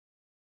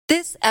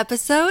This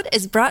episode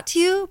is brought to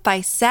you by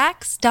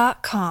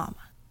Sax.com.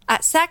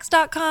 At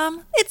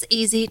Sax.com, it's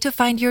easy to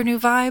find your new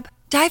vibe.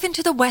 Dive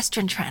into the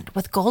Western trend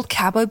with gold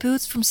cowboy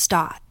boots from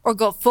Stott, or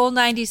go full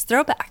 90s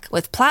throwback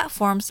with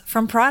platforms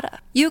from Prada.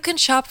 You can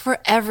shop for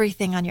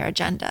everything on your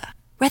agenda,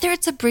 whether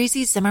it's a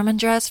breezy Zimmermann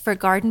dress for a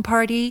garden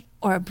party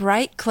or a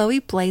bright Chloe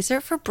blazer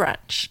for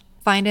brunch.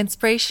 Find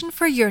inspiration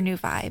for your new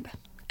vibe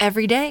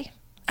every day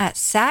at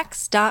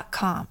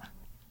Sax.com.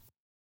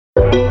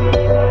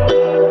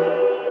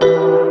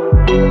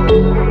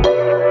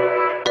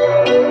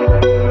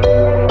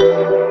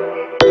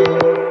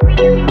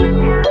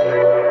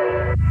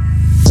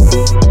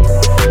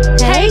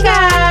 Hey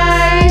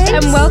guys,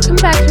 and welcome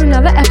back to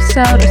another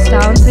episode of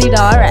Style and Sweet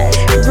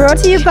RS. Brought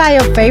to you by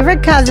your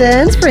favourite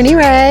cousins, Prinny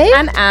Ray.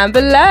 And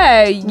Amber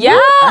Lowe. Yeah.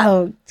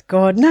 Oh,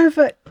 God, no,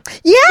 but...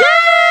 Yes!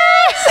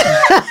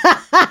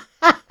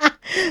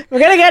 We're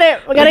going to get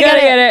it. We're going to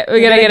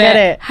get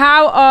it.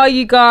 How are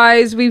you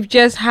guys? We've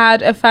just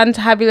had a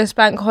fantabulous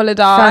bank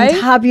holiday.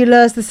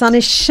 Fantabulous. The sun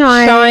is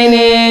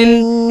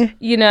shining.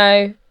 You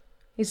know,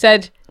 he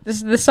said,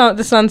 the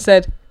sun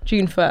said,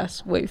 June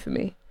 1st, wait for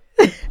me.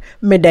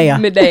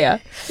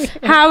 Medea.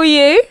 How are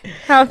you?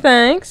 How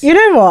thanks? You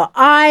know what?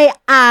 I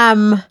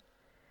am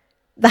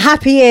the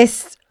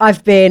happiest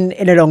I've been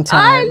in a long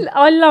time.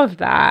 I love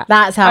that.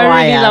 That's how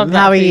I really am. love that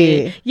How are for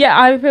you? Yeah,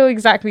 I feel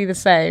exactly the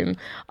same.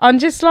 I'm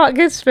just like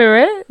good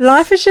spirit.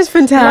 Life is just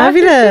fantabulous. Life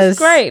is just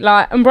great.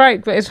 Like, I'm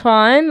broke, but it's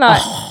fine.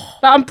 Like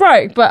I'm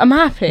broke, but I'm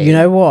happy. You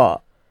know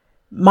what?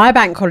 My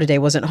bank holiday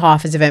wasn't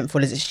half as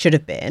eventful as it should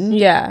have been.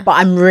 Yeah. But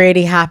I'm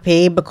really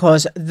happy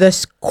because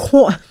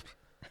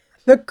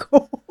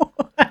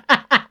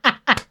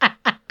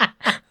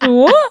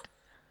What?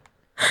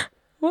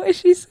 What is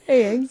she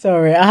saying?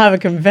 Sorry, I have a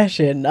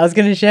confession. I was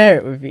going to share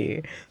it with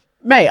you.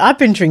 Mate, I've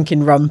been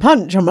drinking rum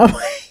punch on my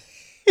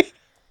way.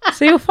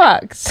 So you're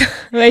fucked,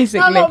 basically.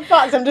 I'm not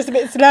fucked. I'm just a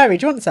bit slurry.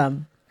 Do you want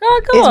some?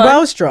 Oh, go It's on.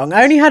 well strong.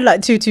 I only had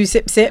like two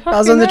sip. I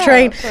was on the Fucking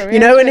train. hell. Sorry, You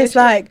know, when yeah, it's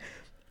like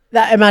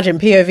that, imagine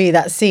POV,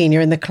 that scene,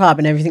 you're in the club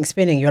and everything's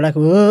spinning. You're like,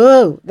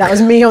 whoa, that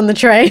was me on the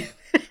train.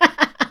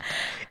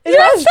 It's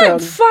well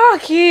That's strong.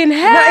 like fucking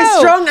hell. No, it's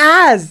strong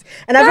as.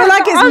 And I feel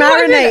like it's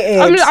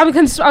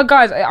marinated.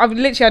 Guys,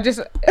 I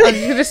just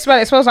smell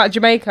it. It smells like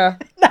Jamaica.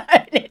 No,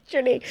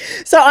 literally.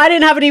 So I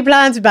didn't have any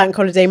plans for bank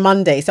holiday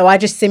Monday. So I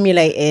just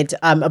simulated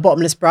a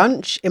bottomless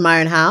brunch in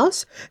my own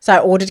house. So I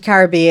ordered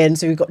Caribbean.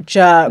 So we got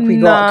jerk, we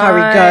got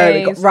curry goat,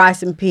 we got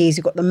rice and peas,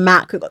 we got the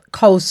mac, we got the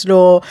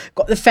coleslaw,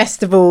 got the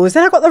festivals.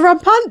 Then I got the rum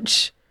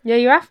punch. Yeah,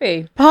 you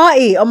happy?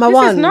 Party on my This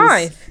ones. is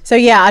nice. So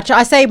yeah,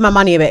 I saved my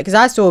money a bit because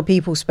I saw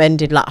people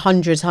spending like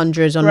hundreds on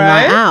a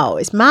night out.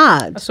 It's I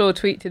mad. saw a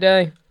tweet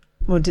today.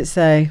 What did it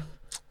say?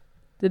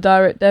 The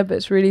direct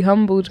debits really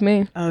humbled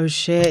me. Oh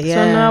shit, yeah.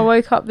 So now I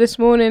woke up this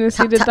morning and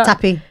see the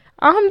tappy.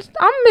 I'm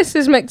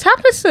Mrs.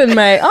 McTapperson,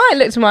 mate. I ain't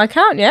looked at my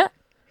account yet.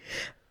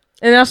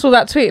 And I saw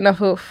that tweet and I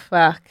thought,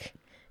 fuck.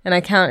 And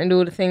I counted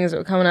all the things that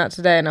were coming out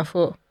today and I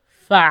thought,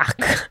 fuck.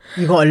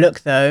 You got to look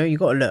though. You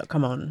got to look.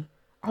 Come on.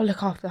 I'll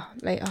look after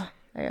later.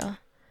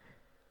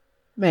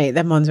 Mate,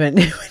 them ones when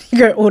you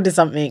go order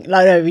something,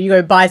 like no, you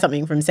go buy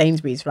something from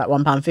Sainsbury's for like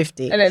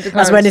 £1.50. And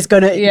That's when it's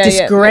gonna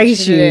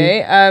disgrace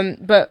you.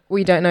 But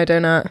we don't know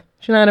donut. Do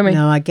you know what I mean?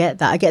 No, I get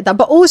that.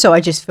 But also,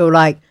 I just feel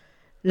like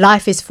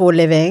life is for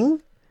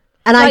living,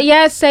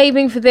 and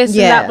saving for this and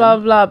that, blah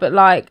blah. But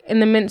like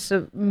in the midst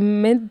of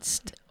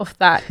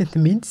that,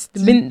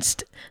 the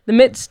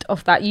midst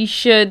of that, you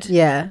should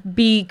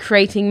be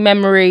creating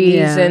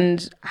memories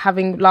and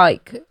having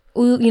like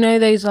all, you know,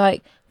 those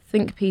like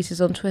think pieces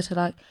on Twitter,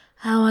 like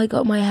how I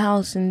got my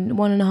house in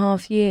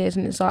 1.5 years,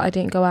 and it's like I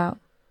didn't go out.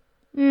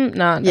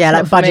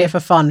 Like budget for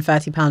fun,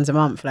 £30 a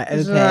month. Like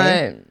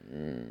okay,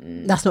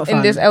 that's not fun.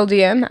 In this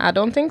LDN, I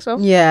don't think so.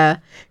 Yeah,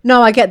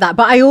 no, I get that,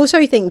 but I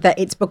also think that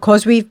it's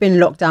because we've been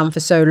locked down for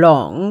so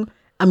long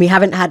and we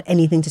haven't had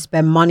anything to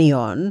spend money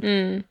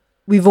on.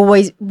 We've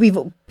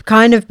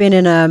kind of been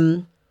in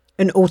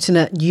an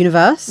alternate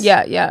universe.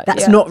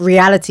 That's not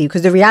reality,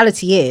 because the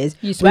reality is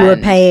we were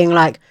paying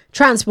like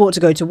transport to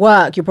go to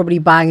work. You're probably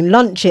buying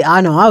lunches. I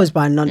know I was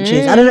buying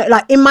lunches. I don't know,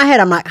 like in my head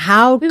I'm like,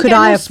 how could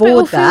I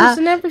afford that?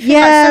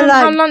 Yeah,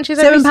 like £7 lunches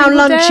 £7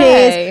 lunches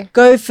day.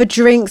 Go for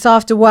drinks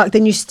after work,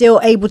 then you're still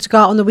able to go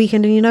out on the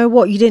weekend, and you know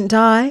what, you didn't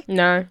die.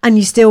 No. And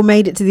you still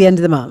made it to the end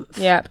of the month.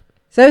 Yep.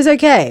 So it's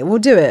okay, we'll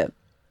do it.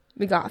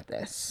 We got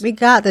this.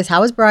 How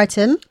was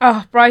Brighton?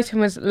 Oh, Brighton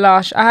was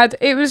lush.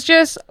 It was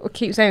just, I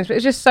keep saying this, but it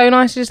was just so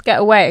nice to just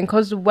get away. And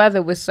because the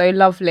weather was so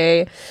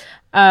lovely,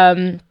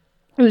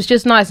 it was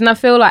just nice. And I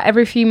feel like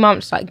every few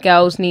months, like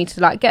girls need to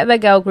like get their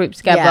girl group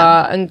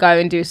together and go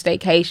and do a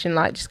staycation.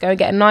 Like just go and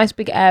get a nice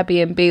big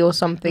Airbnb or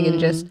something and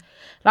just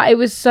like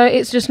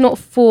it's just not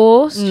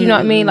forced. You know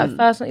what I mean? Like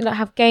first night, you like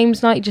have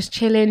games night, just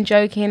chilling,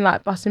 joking,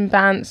 like bussing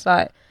bants,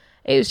 like.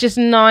 It was just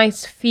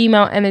nice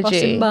female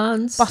energy.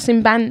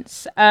 Bussing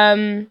bants.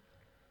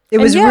 It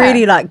was yeah.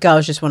 really like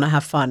girls just want to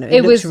have fun.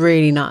 It looks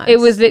really nice. It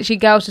was literally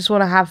girls just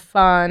want to have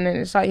fun, and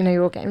it's like, you know,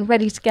 you're all getting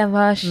ready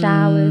together,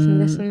 showers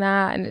and this and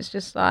that, and it's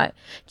just like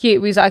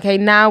cute. We was like, okay,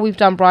 now we've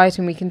done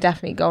Brighton, we can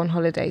definitely go on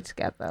holiday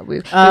together.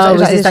 Was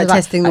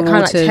testing the kind of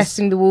like waters?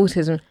 testing the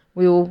waters, and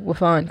we all were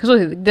fine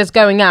because there's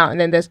going out and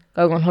then there's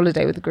going on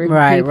holiday with a group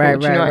of people.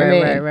 Do you know what I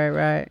mean?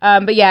 Right.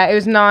 But yeah, it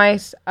was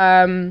nice.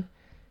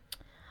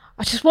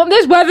 I just want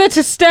this weather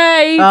to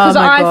stay because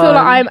I feel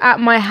like I'm at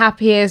my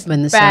happiest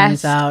when the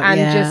best sun's out,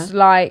 and just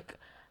like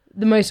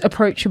the most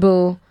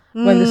approachable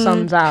when the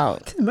sun's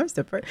out. The most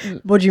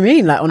What do you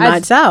mean? Like on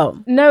nights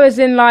out? No, as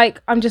in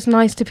like I'm just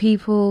nice to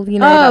people, you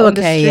know, like on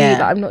the street. Yeah.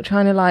 Like, I'm not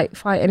trying to like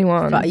fight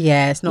anyone. But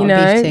yeah, it's not you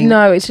know? a beating.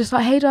 No, it's just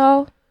like, hey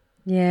doll.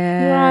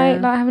 Yeah. You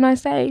right, like have a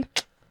nice day.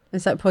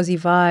 It's like posy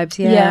vibes,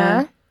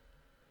 yeah.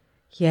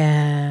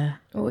 Yeah.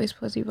 Always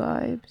posy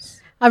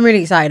vibes. I'm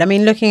really excited. I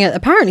mean, looking at,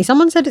 apparently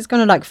someone said it's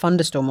going to like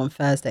thunderstorm on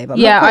Thursday, but I'm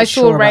yeah, not quite I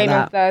saw sure rain about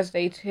on that.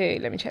 Thursday too.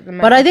 Let me check the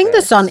map. But I think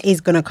the sun is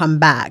going to come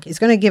back. It's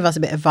going to give us a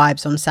bit of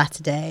vibes on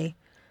Saturday.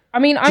 I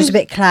mean, Just a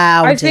bit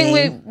cloudy. I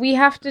think we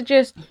have to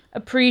just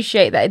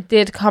appreciate that it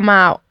did come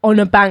out on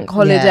a bank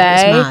holiday.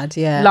 Yeah, it's mad,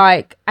 yeah.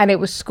 Like, and it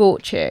was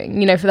scorching,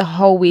 you know, for the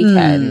whole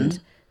weekend.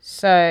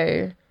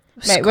 So,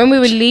 mate, when we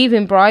were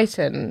leaving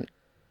Brighton,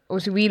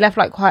 obviously we left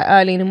like quite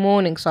early in the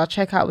morning, so our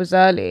checkout was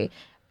early.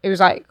 It was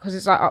like, because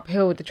it's like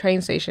uphill with the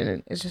train station,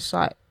 and it's just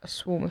like a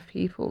swarm of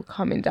people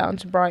coming down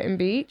to Brighton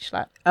Beach,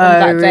 like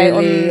on that day,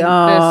 on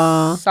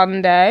the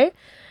Sunday.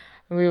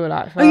 And we were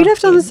like, you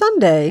left on the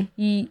Sunday?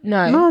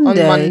 No,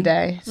 Monday. on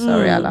Monday.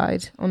 Sorry, I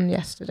lied. On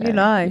yesterday. You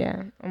lie.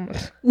 Yeah.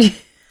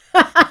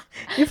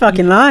 You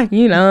fucking lie.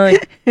 You lie.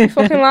 You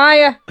fucking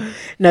liar.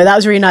 No, that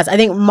was really nice. I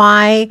think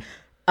my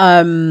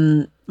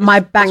bank...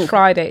 It's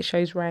Friday, it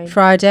shows rain.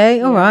 Friday?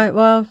 All right,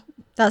 well,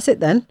 that's it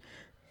then.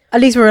 At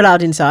least we're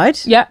allowed inside.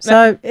 Yeah.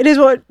 So it is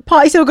what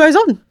party still goes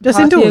on. Just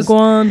indoors.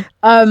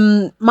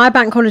 My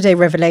bank holiday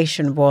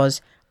revelation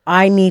was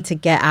I need to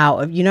get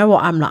out of, you know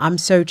what, I'm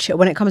so chill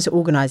when it comes to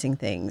organising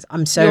things.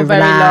 I'm so You're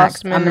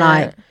relaxed. very last I'm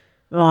like,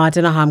 oh, I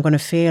don't know how I'm going to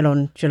feel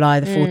on July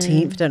the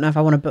 14th. I don't know if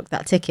I want to book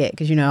that ticket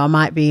because, you know, I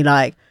might be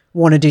like,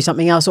 want to do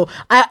something else. Or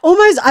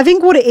I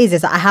think what it is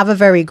that I have a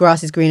very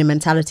grass is greener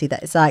mentality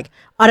that it's like,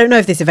 I don't know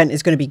if this event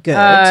is going to be good.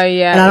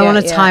 Yeah, and I don't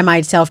want to tie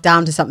myself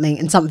down to something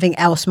and something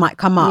else might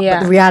come up. Yeah.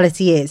 But the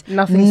reality is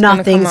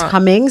nothing's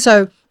coming.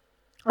 So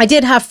I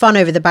did have fun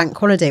over the bank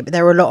holiday, but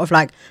there were a lot of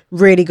like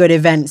really good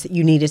events that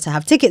you needed to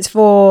have tickets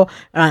for,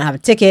 and I don't have a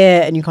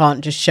ticket, and you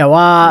can't just show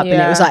up. And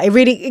it was like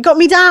it got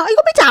me down. It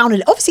got me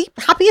down. Obviously,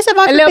 happiest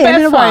I've ever been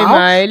in a while,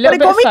 but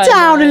it got me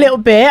down a little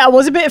bit. I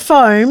was a bit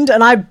foamed,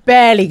 and I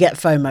barely get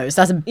FOMO.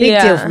 So that's a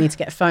big deal for me to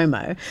get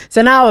FOMO.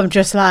 So now I'm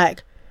just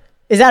like,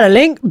 is that a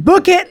link?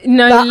 Book it.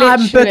 No,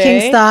 I'm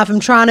booking stuff. I'm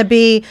trying to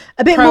be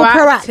a bit more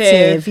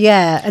proactive,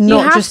 and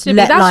not just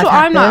let life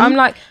happen. That's what I'm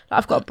like,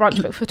 I've got a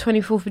brunch book for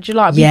 24th of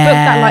July. We booked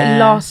that like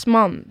last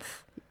month.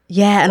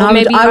 Yeah, and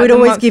I would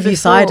always give you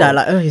side eye,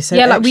 like, oh, you're so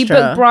extra. Like we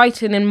booked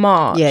Brighton in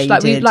March. Yeah, you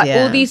like did,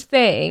 all these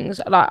things.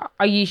 Like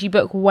I usually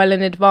book well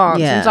in advance.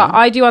 Yeah. And so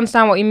I do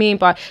understand what you mean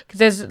by, because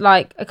there's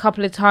like a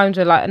couple of times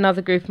where like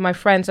another group of my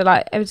friends are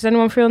like, is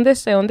anyone free on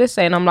this day,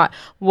 and I'm like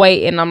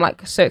waiting. I'm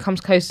like, so it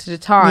comes close to the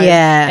time.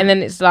 Yeah, and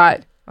then it's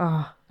like,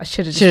 oh, I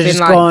should have just been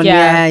like, gone.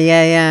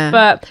 Yeah.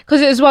 But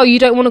because as well, you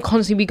don't want to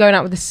constantly be going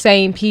out with the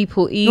same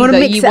people either. You want to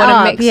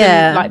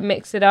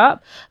mix it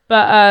up.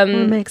 But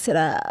mix it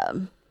up.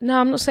 No,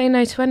 I'm not saying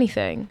no to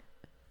anything.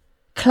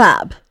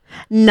 Club,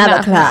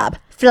 another club,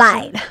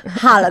 flight,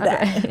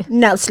 holiday,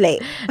 no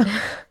sleep,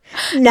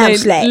 no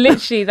sleep.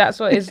 Literally, that's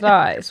what it's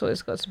like. It's what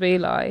it's got to be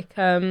like.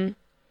 Any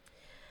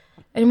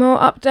more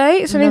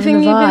updates?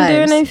 Anything you've been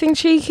doing? Anything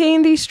cheeky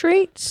in these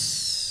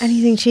streets?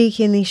 Anything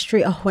cheeky in these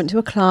streets? Oh, went to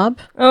a club.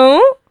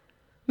 Oh,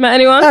 met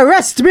anyone?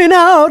 Arrest me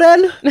now,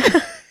 then.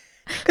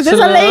 Because there's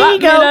a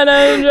legal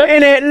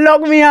in it.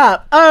 Lock me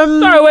up.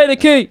 Throw away the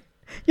key.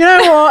 You know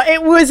what?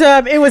 It was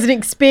an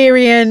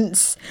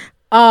experience.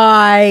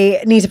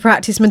 I need to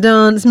practice my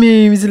dance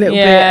moves a little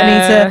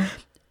bit.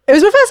 It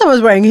was my first time I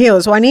was wearing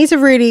heels, so I need to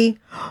really.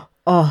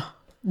 Oh,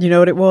 you know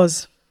what it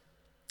was?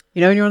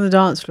 You know when you're on the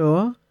dance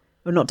floor,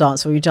 or not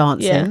dance floor, you're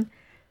dancing,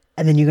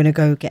 and then you're gonna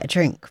go get a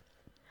drink.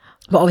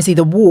 But obviously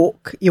the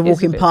walk, you're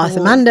walking past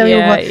Amanda,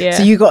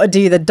 so you got to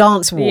do the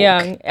dance walk.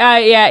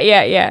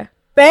 Yeah.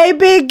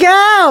 Baby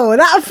girl,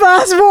 that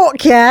first walk,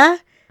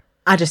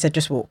 I just said,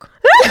 just walk.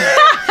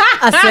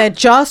 I said,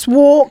 just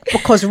walk,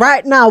 because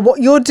right now what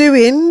you're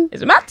doing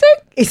is matic.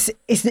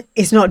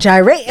 It's not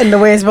gyrating the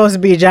way it's supposed to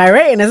be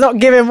gyrating. It's not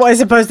giving what it's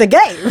supposed to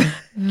give.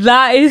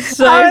 That is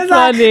so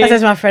funny. I said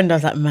to my friend, I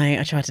was like, mate,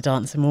 I tried to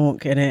dance and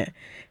walk in it.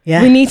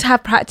 Yeah. We need to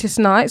have practice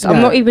nights. I'm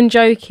not even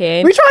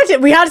joking. We tried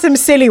it. We had some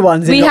silly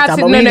ones. We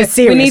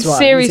need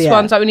serious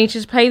ones. Like we need to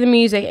just play the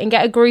music and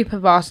get a group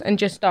of us and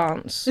just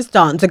dance. Just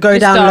dance. Go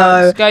down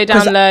low.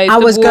 I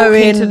was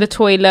going to the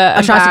toilet.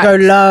 I tried to go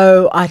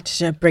low. I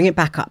just bring it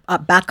back up.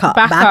 Back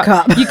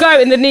up. You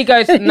go and the knee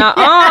goes,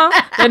 nah.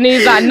 The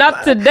knee's like,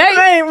 not today.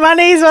 Mate, my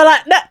knees were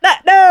like,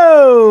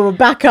 no.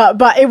 Back up.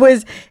 But it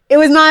was it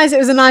was nice. It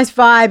was a nice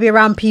vibe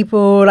around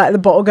people. Like the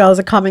bottle girls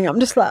are coming up. I'm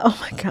just like, oh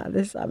my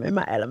god, I'm in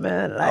my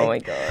element. Like, oh my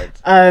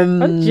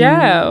god.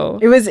 Gel.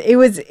 It was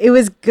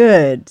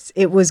good.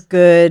 It was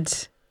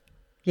good.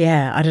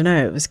 Yeah, I don't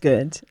know. It was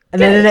good.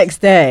 And then the next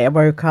day, I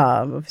woke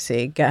up.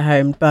 Obviously, get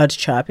home, birds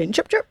chirping,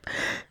 chirp chirp.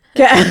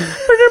 Do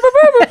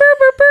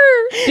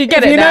you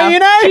get it now? You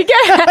know. Do you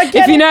get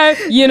if you know,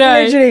 you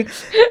know. Literally.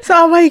 So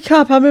I wake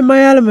up, I'm in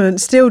my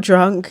element, still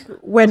drunk. I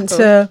went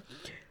to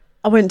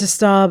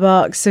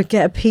Starbucks to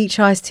get a peach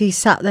iced tea,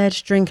 sat there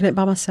just drinking it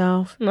by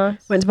myself.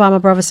 Nice. Went to buy my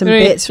brother some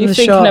bits from the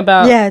thinking shop.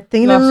 About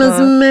thinking of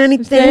many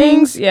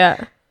things.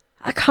 Yeah.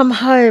 I come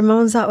home, I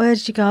was like, where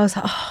did you go? I was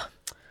like, oh,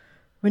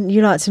 wouldn't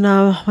you like to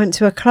know? I went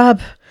to a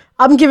club.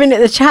 I'm giving it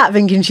the chat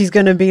thinking she's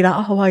going to be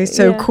like, oh, why are you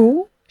so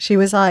cool? She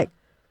was like,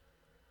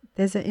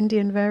 there's an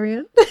Indian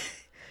variant.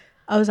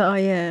 I was like,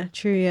 oh yeah,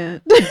 true, yeah.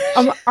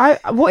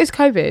 What is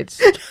COVID?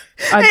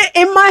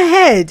 In my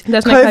head,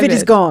 COVID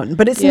is gone,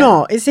 but it's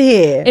not. It's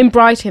here. In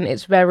Brighton,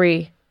 it's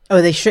very... Oh,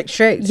 are they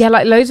strict? Yeah,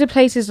 like loads of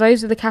places,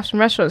 loads of the cafes and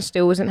restaurants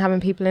still wasn't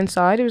having people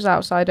inside. It was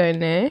outside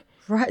only.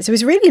 Right, so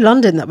it's really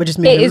London that we're just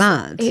moving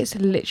mad. It's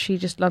literally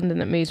just London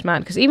that moves mad.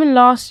 Because even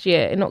last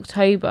year in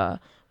October,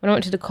 when I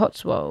went to the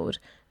Cotswold,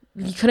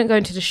 you couldn't go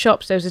into the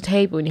shops. There was a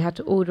table and you had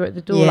to order at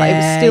the door. Like, it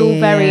was still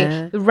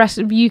very... The rest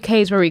of the UK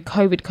is very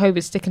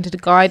COVID sticking to the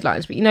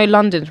guidelines. But you know,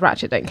 London's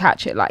ratchet don't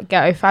catch it. Like,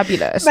 ghetto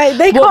fabulous. Mate,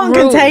 they can't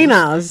contain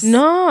us.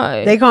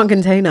 No. They can't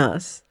contain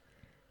us.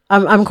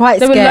 I'm quite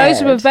scared. There were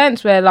loads of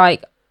events where,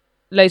 like,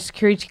 loads of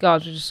security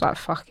guards were just like,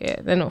 fuck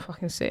it. They're not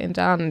fucking sitting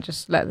down and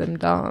just let them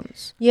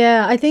dance.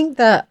 Yeah, I think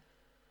that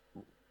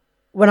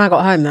when I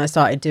got home, I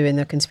started doing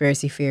the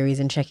conspiracy theories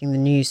and checking the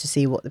news to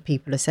see what the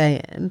people are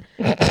saying.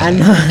 And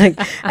like,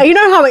 you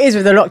know how it is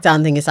with the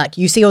lockdown thing. It's like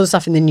you see all the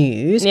stuff in the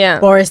news. Yeah.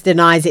 Boris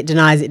denies it. And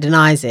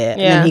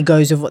then he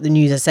goes with what the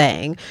news are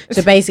saying.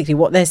 So basically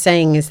what they're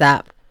saying is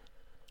that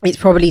it's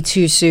probably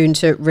too soon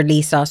to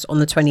release us on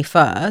the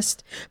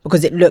 21st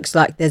because it looks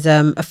like there's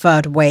a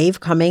third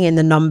wave coming in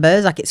the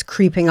numbers. Like it's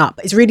creeping up.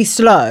 It's really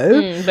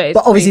slow, but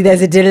obviously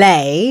there's a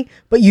delay,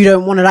 but you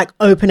don't want to like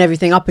open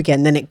everything up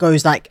again. Then it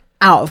goes like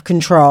out of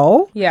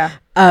control. Yeah.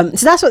 So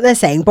that's what they're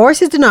saying.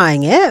 Boris is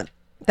denying it,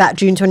 that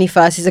June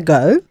 21st is a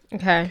go.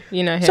 Okay.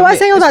 You know him. So I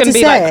say all that to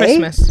say, like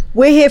Christmas.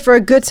 We're here for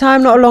a good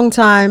time, not a long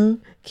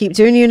time. Keep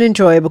doing you and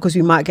enjoy because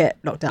we might get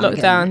locked down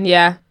again.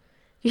 Yeah.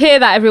 You hear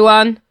that,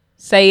 everyone?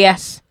 Say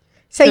yes.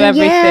 Say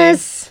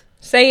yes.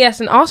 Say yes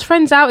and ask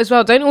friends out as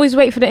well. Don't always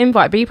wait for the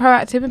invite. Be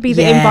proactive and be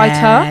the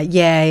inviter.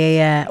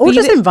 Yeah. Or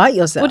just invite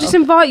yourself. Or just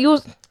invite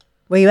yours.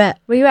 Where you at?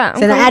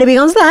 So that had to be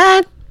on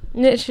slide.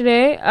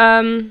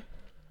 Literally.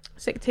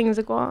 Sick things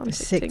are gone.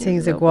 Sick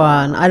things are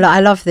gone. I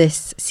love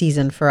this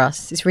season for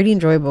us. It's really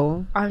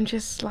enjoyable. I'm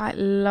just like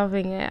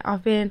loving it.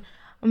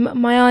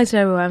 My eyes are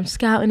everywhere. I'm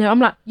scouting it. I'm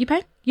like, you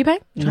pay?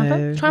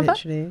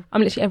 Transfer?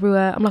 I'm literally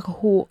everywhere. I'm like a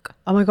hawk.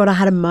 Oh my god, I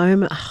had a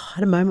moment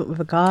with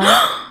a guy.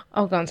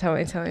 Oh, go on, tell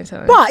me.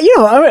 But you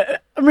know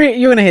what?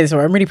 You're gonna hear this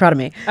story. I'm really proud of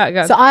me.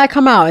 Right, so I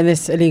come out in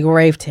this illegal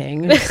rave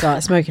thing, it's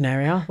like smoking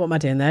area. What am I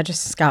doing there?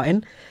 Just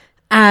scouting.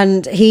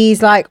 And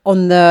he's like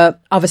on the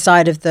other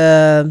side of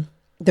the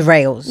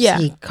rails. Yeah.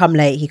 He come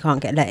late, he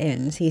can't get let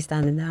in. So he's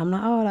standing there. I'm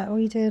like, oh, like, what are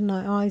you doing?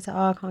 Like, oh, he's like,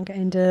 oh, I can't get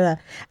in. Da, da,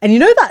 da. And you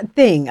know that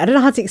thing? I don't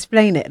know how to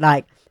explain it.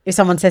 Like, if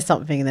someone says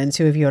something and then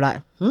two of you are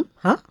like,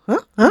 huh?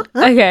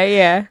 Okay,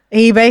 yeah.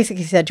 He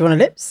basically said, do you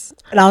want a lips?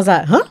 And I was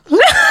like, huh? I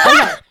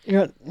was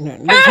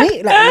like,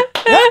 me? Like,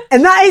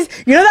 and that is,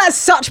 you know, that's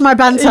such my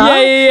banter.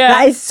 Yeah.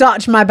 That is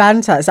such my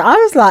banter. So I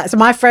was like, so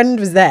my friend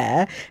was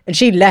there and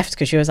she left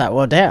because she was like,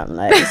 well, damn,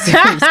 like,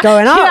 it's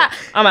going up. Yeah,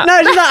 I'm out. No,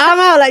 she's like, I'm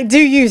out. Like, do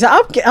you? So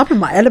I'm getting up in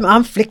my element.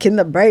 I'm flicking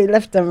the braid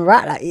left and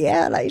right. Like,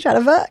 yeah, like, you trying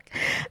to fuck?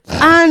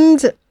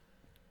 And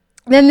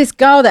then this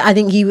girl that I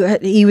think he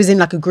was in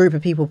like a group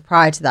of people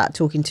prior to that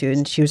talking to,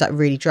 and she was like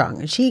really drunk,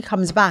 and she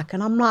comes back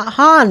and I'm like,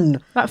 hun,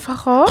 like,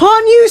 fuck off.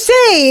 Can't you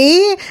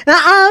see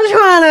that I'm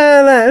trying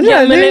to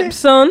get my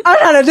lips on? I'm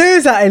trying to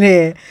do something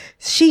here.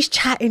 She's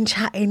chatting,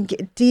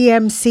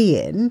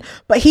 DMCing,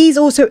 but he's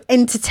also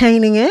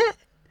entertaining it.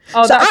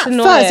 Oh, so that's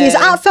annoying.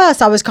 At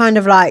first I was kind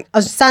of like, I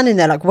was standing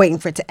there like waiting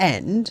for it to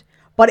end,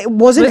 but it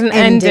wasn't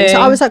ending. So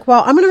I was like,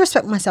 well, I'm going to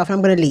respect myself and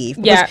I'm going to leave.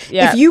 Yeah.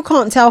 If you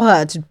can't tell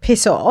her to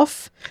piss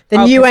off,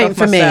 then you ain't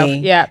for me.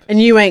 Yeah. And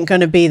you ain't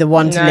going to be the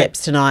one to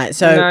lips tonight.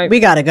 So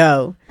we got to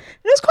go.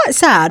 And it was quite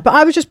sad, but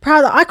I was just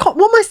proud that I can't,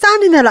 what am I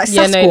standing there like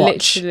Sasquatch? Yeah, no,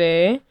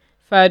 literally.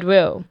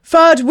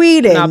 Third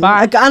wheeling. No,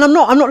 and I'm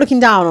not looking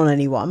down on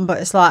anyone, but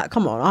it's like,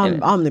 come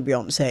on, I'm the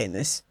Beyonce in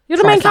this. You're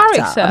the main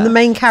character. I'm the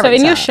main character. So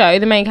in your show,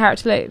 the main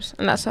character leaves,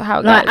 and that's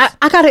how it goes. Like,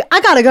 I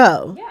gotta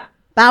go. Yeah.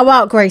 Bow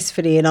out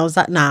gracefully, and I was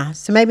like, nah.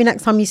 So maybe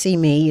next time you see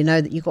me, you know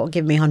that you got to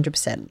give me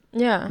 100%.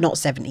 Yeah. Not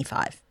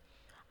 75.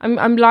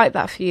 I'm like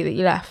that for you that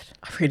you left.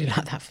 I really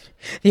like that.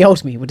 The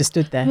old me would have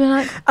stood there.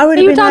 Like, I would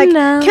have been like,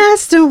 now?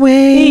 Castaway.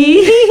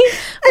 We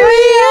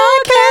are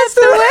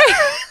castaway.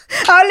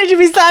 I would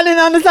literally be standing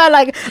on the side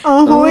like,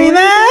 oh, we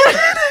there.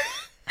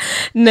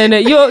 No,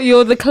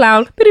 you're the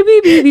clown.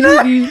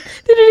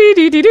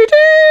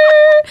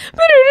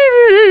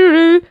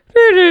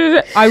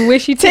 I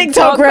wish you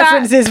TikTok that.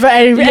 references for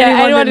anyone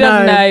Anyone who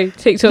doesn't know.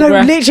 TikTok No,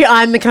 reference. literally,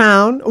 I'm the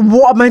clown.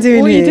 What am I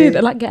doing What here? you do?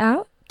 Like, get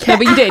out? Get No,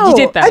 but you did. You out.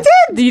 did though. I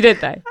did. You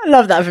did though. I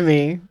love that for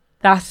me.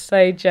 That's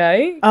so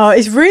joke. Oh,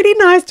 it's really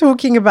nice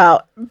talking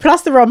about,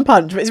 plus the rum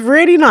punch, but it's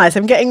really nice.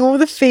 I'm getting all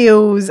the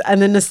feels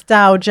and the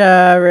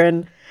nostalgia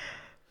and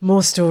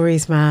more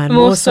stories, man.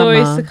 More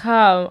stories summer. to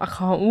come. I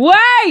can't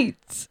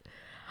wait.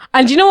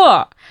 And you know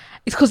what?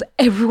 It's because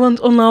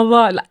everyone's on our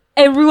ride. Like,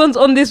 everyone's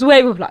on this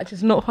wave of like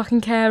just not fucking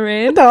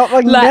caring. Not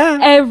fucking like care.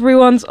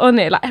 everyone's on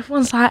it. Like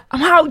everyone's like,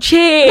 I'm out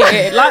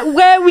here. Like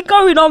where are we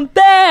going? I'm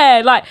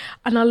there. Like,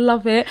 and I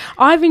love it.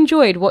 I've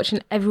enjoyed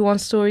watching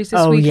everyone's stories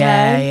this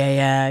weekend.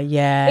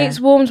 Yeah. It's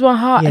warmed my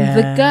heart. And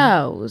the Yeah.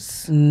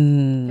 girls,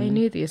 Mm. they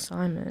knew the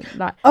assignment.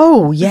 Like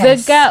Oh,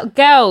 yes. the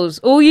girls,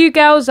 all you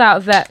girls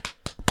out there.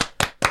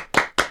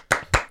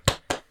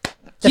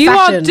 The You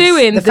are fashions,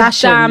 doing the the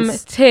damn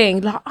fashions.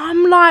 thing. Like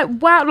I'm like,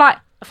 wow, like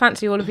I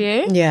fancy all of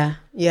you. Yeah.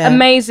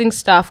 Amazing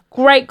stuff.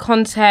 Great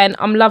content.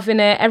 I'm loving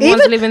it.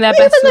 Everyone's Even- living their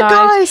even best the lives.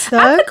 guys, though.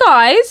 And the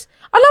guys.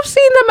 I love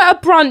seeing them at a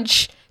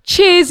brunch,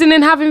 cheersing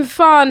and having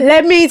fun.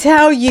 Let me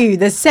tell you,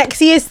 the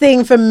sexiest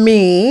thing for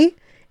me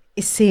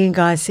is seeing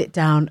guys sit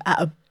down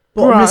at a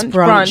bottomless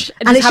brunch.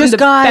 And it's having the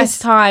guys.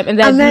 best time. And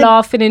they're and then-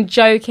 laughing and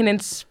joking and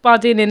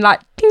spudding and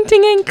like ting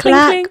tinging,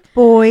 clinking. Black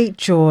boy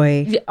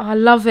joy. Yeah, I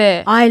love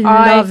it. I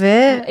love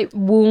it. It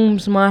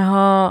warms my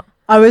heart.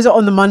 I was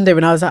on the Monday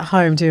when I was at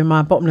home doing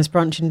my bottomless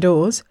brunch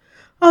indoors.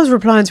 I was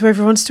replying to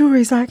everyone's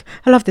stories like,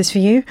 I love this for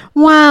you.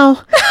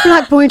 Wow.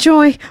 Black boy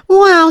joy.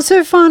 Wow.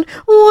 So fun.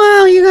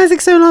 Wow. You guys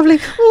look so lovely.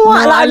 Wow. No,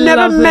 Like, I I've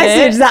never love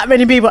messaged it. that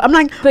many people. I'm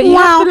like, But you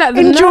have wow. to let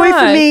them Enjoy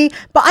for know. me.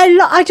 But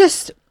I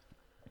just,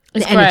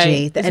 It's the energy.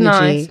 great. The It's energy.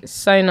 nice. It's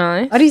so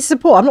nice. I need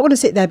support. I'm not going to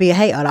sit there and be a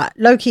hater, like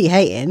low key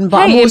hating,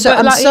 but Hating, I'm also, but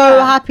I'm like, so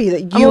yeah. happy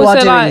that I'm you also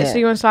are doing like, it. so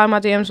you want to slide my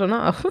DMs or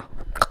not?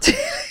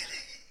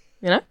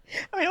 You know?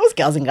 I mean, it was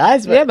girls and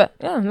guys, but Yeah, but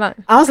yeah, I'm like,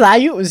 I was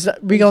like, you was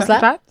we gonna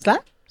slap?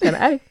 Slap?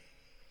 hey.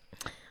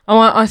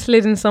 I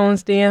slid in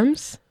someone's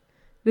DMs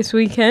this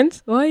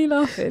weekend. Why are you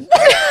laughing?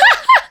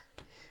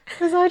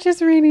 Because I just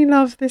really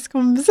love this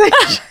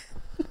conversation.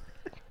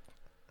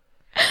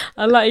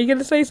 I like you're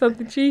gonna say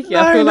something cheeky.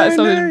 No, I feel like no,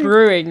 something's no.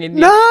 brewing in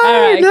you. No,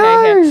 Alright,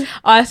 no. Okay.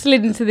 I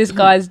slid into this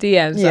guy's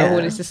DMs that I Yeah.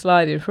 wanted to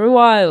slide in for a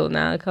while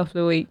now, a couple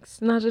of weeks.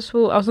 And I just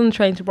thought I was on the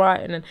train to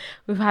Brighton and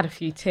we've had a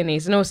few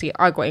tinnies. And obviously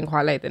I got in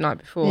quite late the night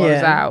before I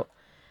was Yeah. out.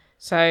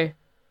 So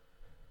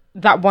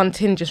that one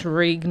tin just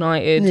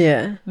reignited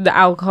Yeah. the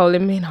alcohol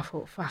in me and I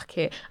thought, fuck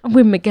it. I'm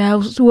with my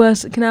girls, what's the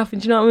worst that can happen?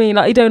 Do you know what I mean?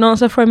 Like you don't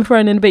answer, throw my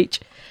phone in the beach.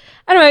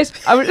 Anyways,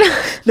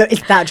 No,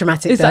 it's that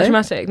dramatic. it's though. that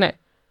dramatic. No.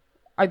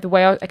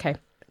 Okay.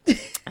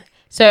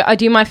 So I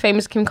do my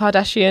famous Kim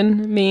Kardashian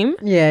meme.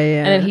 Yeah, yeah.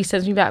 And then he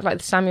sends me back like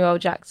the Samuel L.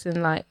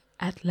 Jackson, like,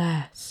 at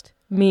last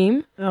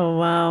meme. Oh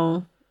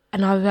wow.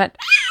 And I was like,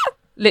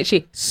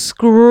 literally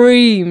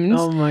screamed.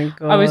 Oh my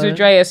god. I was with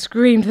Drea,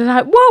 screamed. And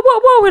like,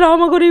 whoa. And oh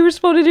my God, he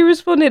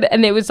responded.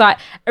 And it was like,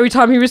 every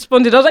time he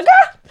responded, I was like,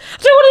 I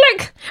don't want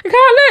to look. I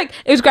can't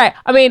look. It was great.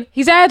 I mean,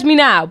 he's aired me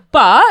now,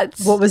 but.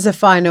 What was the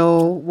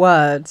final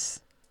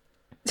words?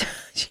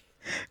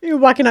 You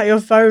were whacking out your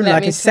phone Let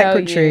like me a tell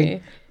secretary.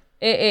 you,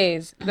 it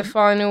is. The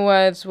final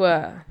words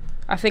were,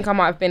 I think I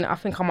might have been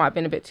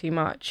a bit too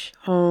much.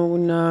 Oh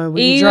no. Were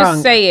you He drunk?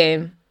 was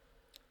saying,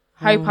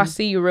 hope I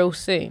see you real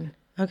soon.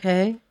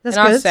 Okay. That's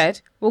and good. I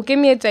said, well, give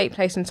me a date,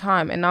 place and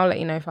time and I'll let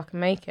you know if I can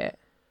make it.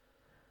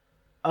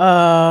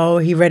 Oh,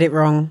 he read it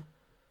wrong.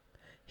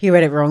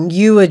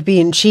 You were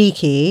being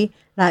cheeky.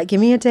 Like,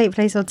 give me a date,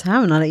 place, or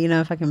time, and I'll let you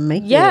know if I can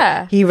make it.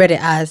 Yeah. He read it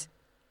as,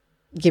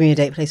 give me a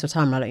date, place, or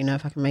time, and I'll let you know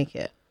if I can make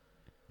it.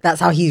 That's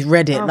how he's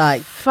read it. Oh,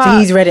 like, fuck. so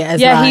he's read it as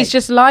Yeah, like, he's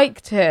just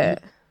liked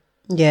it.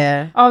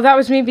 yeah. Oh, that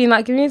was me being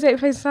like, give me a date,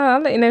 place and time.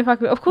 I'll let you know if I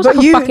can. Of course I But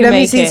can you, fucking let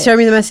me make see, it. show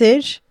me the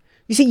message.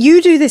 You see,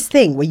 you do this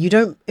thing where you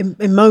don't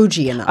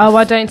emoji enough. Oh,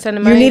 I don't send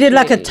emojis. You needed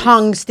like a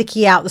tongue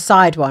sticky out the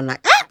side one, like,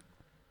 ah!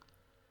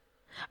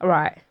 All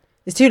right.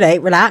 It's too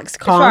late. Relax,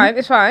 calm.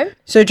 It's fine.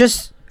 So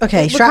just,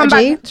 okay, We'll come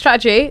strategy. back.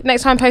 Strategy.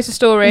 Next time post a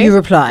story. You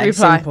reply.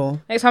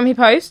 Simple. Next time he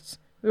posts,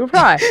 we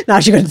reply. Now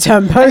you're going to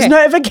turn post Okay.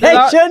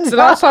 notifications. The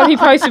last time he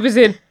posted was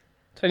in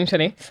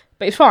 2020.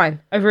 But it's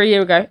fine. Over a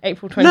year ago,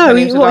 April 2020.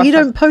 No, was the what, last you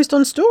time. don't post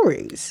on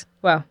stories.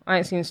 Well, I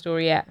ain't seen the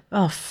story yet.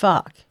 Oh,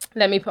 fuck.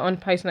 Let me put on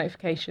post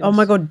notifications. Oh,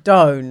 my God,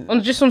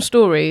 don't. Just on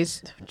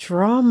stories.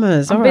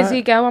 Dramas. I'm all busy,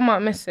 right. girl. I might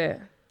miss it.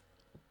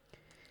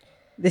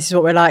 This is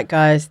what we're like,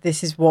 guys.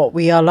 This is what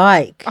we are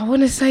like. I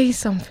want to say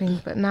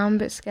something, but now I'm a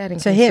bit scared in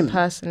To case him? the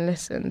person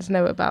listens,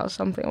 know about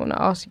something. I want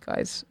to ask you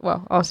guys,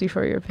 ask you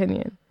for your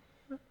opinion.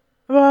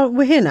 Well,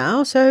 we're here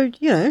now, so,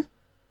 you know,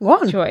 go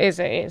on. Sure, it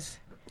is.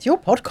 It's your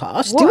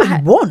podcast. What Do what ha-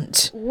 you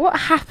want. What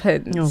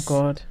happens Oh,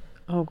 God.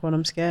 Oh, God,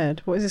 I'm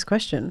scared. What is this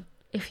question?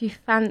 if you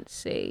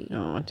fancy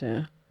Oh,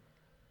 dear.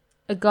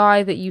 a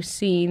guy that you've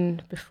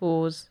seen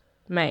before's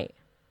mate?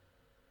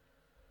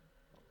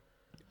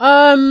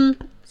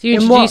 So you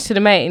In introduce what? to the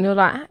mate and you're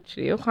like,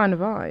 actually, you're kind of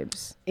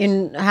vibes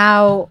In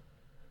how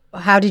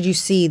did you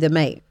see the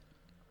mate?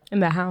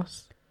 in their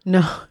house.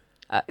 No.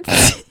 Uh,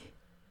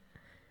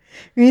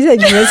 You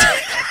said you was.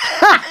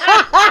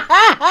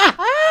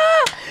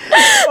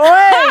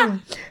 Wait,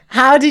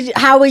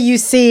 how were you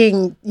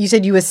seeing? You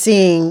said you were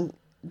seeing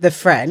the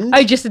friend.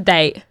 Oh, just a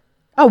date.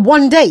 Oh,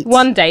 one date.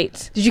 One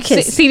date. Did you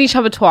kiss? Seen each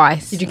other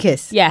twice. Did you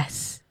kiss?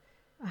 Yes.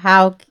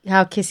 How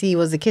kissy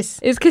was the kiss?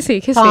 It's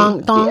kissy.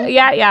 Dong, dong.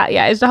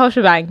 Yeah. It's the whole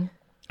shebang.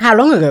 How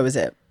long ago was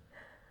it?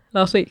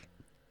 Last week.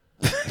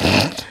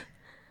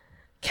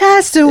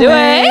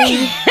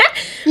 Castaway.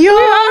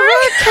 You're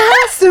a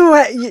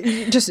castaway.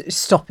 You just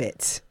stop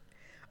it.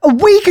 A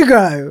week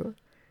ago.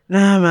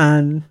 Nah,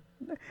 man.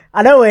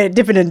 I know we're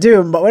dipping and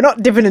doing, but we're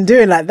not dipping and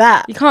doing like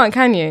that. You can't,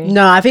 can you?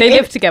 No, I think they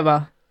live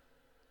together.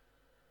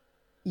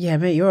 Yeah,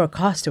 mate, you're a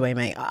castaway,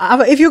 mate.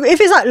 If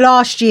it's like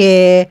last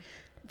year,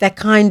 they're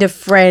kind of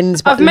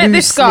friends. But I've met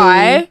this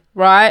guy,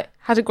 right?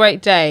 Had a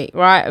great date,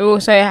 right? I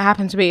also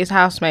happened to be his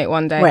housemate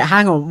one day. Wait,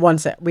 hang on one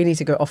sec. We need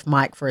to go off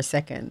mic for a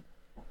second.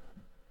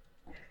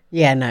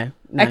 Yeah, no.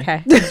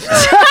 Okay.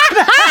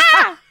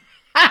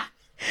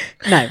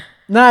 No.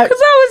 Because I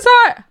was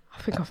like,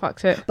 I think I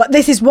fucked it. But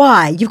this is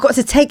why you've got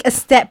to take a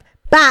step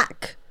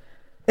back,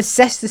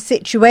 assess the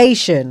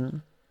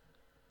situation.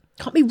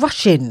 Can't be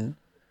rushing.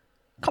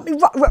 Can't be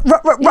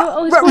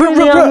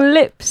young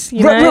lips,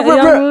 you know, the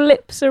young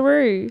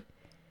lips-aroo.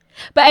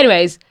 But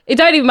anyways, it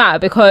don't even matter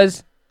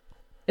because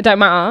it don't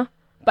matter.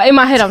 But in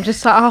my head, I'm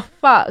just like, oh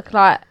fuck,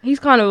 like he's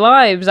kind of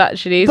vibes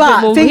actually.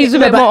 He's a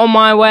bit more on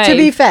my way. To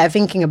be fair,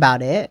 thinking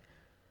about it,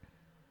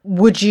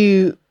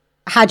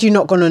 had you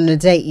not gone on a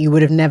date, you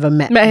would have never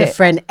met the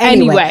friend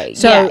anyway.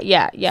 So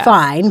yeah.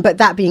 Fine. But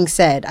that being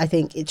said, I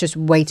think it's just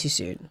way too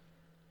soon.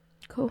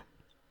 Cool.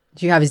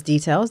 Do you have his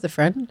details, the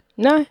friend?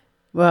 No.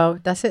 Well,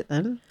 that's it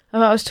then.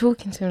 I was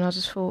talking to him and I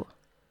just thought.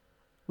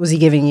 Was he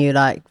giving you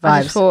like vibes?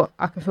 I just thought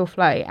I can feel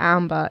flirty.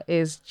 Amber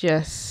is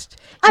just.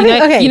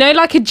 You know,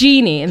 like a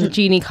genie, and the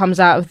genie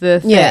comes out of the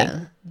thing.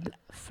 Yeah.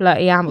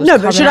 Flirty Amber. No,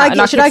 but should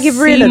I give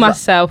real advice?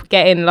 Myself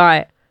getting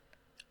like.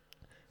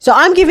 So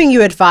I'm giving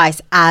you advice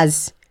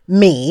as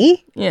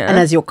me and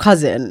as your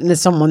cousin and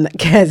as someone that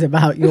cares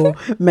about your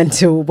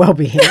mental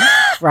well-being,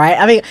 right?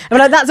 I mean,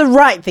 like, that's a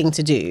right thing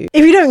to do.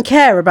 If you don't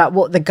care about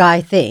what the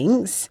guy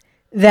thinks,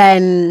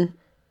 then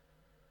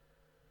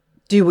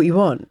do what you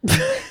want.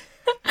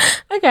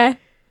 Okay.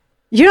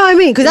 You know what I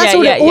mean? Because that's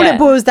all it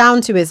boils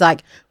down to is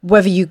like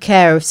whether you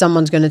care if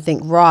someone's going to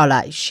think, rah,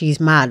 like she's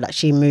mad, like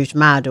she moved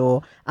mad,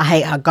 or I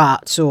hate her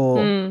guts, or,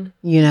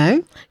 you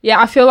know?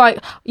 Yeah, I feel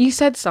like you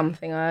said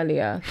something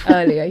earlier.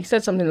 You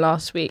said something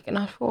last week, and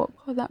I thought,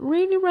 God, that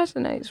really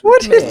resonates with me.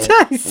 What did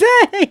I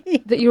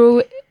say? That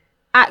you're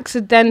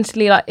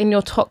accidentally like in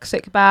your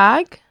toxic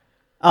bag.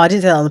 Oh, I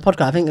didn't say that on the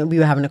podcast. I think we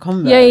were having a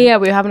convo. Yeah,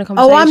 we were having a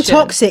conversation. Oh, I'm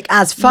toxic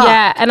as fuck.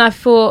 Yeah, and I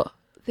thought,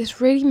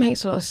 this really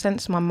makes a lot of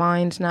sense in my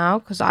mind now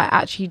because I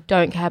actually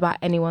don't care about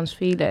anyone's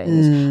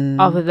feelings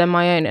other than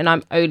my own, and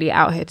I'm only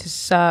out here to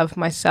serve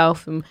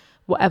myself and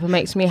whatever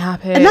makes me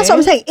happy. And that's what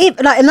I'm saying.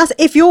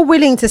 If you're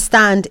willing to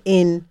stand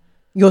in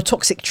your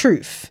toxic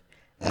truth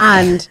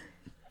and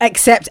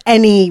accept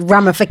any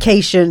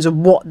ramifications of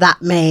what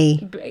that may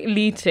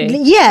lead to,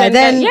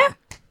 then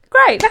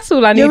great. That's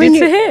all I needed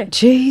to hear.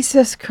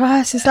 Jesus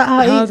Christ, is that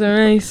how?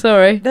 Pardon me,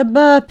 sorry. The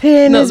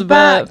burping is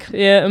back. Burp.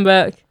 Yeah, I'm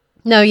back.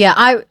 No, yeah,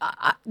 I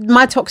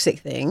my toxic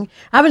thing,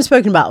 I haven't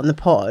spoken about it on the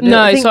pod.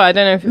 No, sorry, I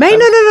don't know if No.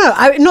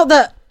 Not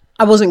that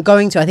I wasn't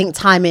going to. I think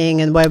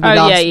timing and where we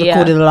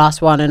recorded the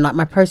last one and like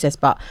my process.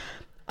 But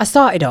I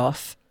started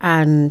off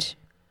and,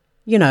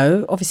 you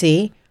know,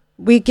 obviously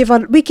we give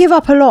up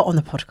a lot on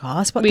the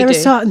podcast, but there are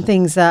certain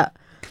things that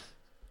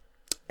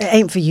it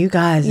ain't for you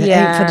guys. It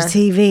ain't for the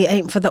TV. It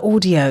ain't for the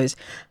audios.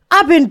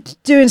 I've been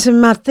doing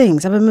some mad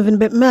things. I've been moving a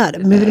bit mad.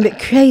 I've been moving a bit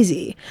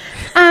crazy.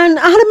 And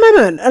I had a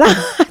moment and I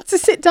had to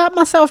sit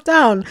myself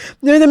down.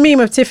 You know the meme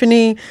of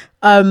Tiffany,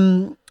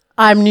 I'm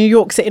New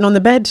York sitting on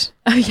the bed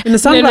in the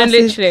sunglasses. No,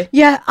 literally.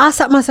 Yeah, I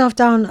sat myself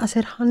down. I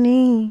said,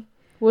 honey.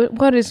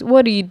 What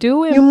are you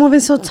doing? You're moving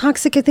so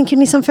toxic. I think you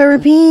need some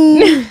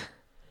therapy. And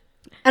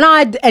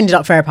I ended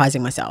up therapizing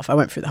myself. I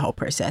went through the whole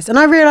process. And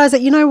I realized that,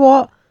 you know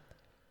what?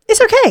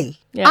 It's okay.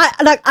 Yeah.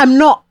 I'm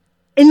not,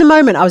 in the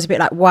moment, I was a bit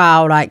like,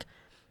 wow, like,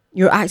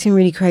 you're acting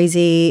really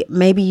crazy.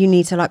 Maybe you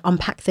need to like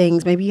unpack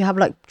things. Maybe you have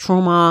like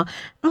trauma.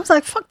 And I was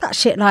like, fuck that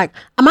shit. Like,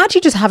 I'm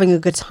actually just having a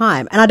good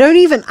time. And I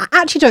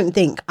actually don't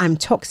think I'm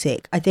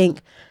toxic. I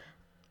think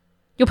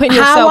you're putting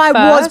yourself how I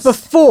first. was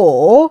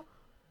before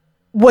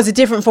was a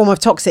different form of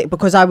toxic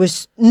because I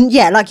was,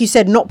 like you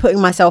said, not putting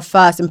myself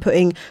first and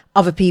putting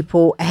other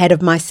people ahead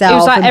of myself. It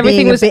was like and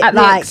everything was at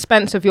the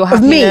expense of your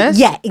happiness. Of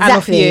me. Yeah,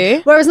 exactly. And of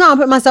you. Whereas now I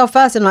put myself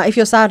first and like, if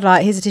you're sad,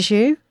 like, here's a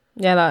tissue.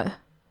 Yeah, like,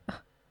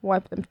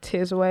 wipe them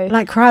tears away.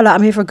 Like, cry, like,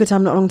 I'm here for a good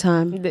time, not a long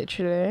time.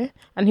 Literally.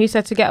 And who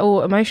said to get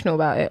all emotional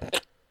about it?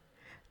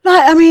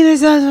 Like, I mean,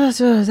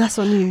 that's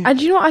on you.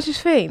 And you know what I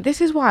just think?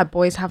 This is why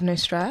boys have no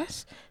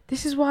stress.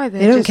 This is why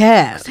they don't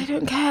care. They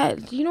don't care.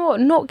 You know what?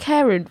 Not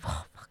caring.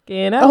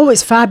 Fucking hell. Oh,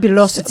 it's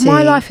fabulosity.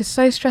 My life is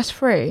so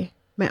stress-free.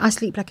 Mate, I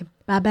sleep like a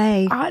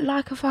baby. I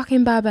like a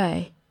fucking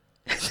baby.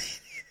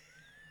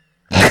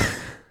 No,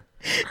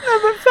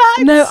 but facts.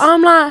 No,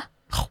 I'm like...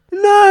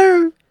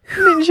 No.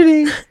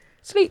 Literally.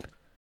 Sleep.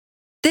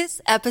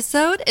 This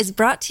episode is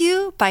brought to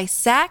you by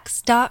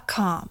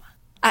Sax.com.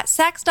 At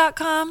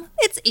Sax.com,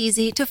 it's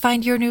easy to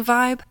find your new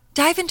vibe.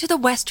 Dive into the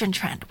Western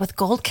trend with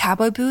gold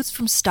cowboy boots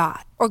from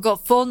Stott, or go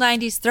full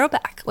 90s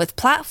throwback with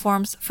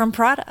platforms from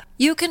Prada.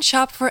 You can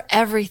shop for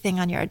everything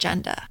on your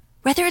agenda,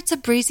 whether it's a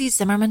breezy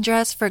Zimmermann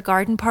dress for a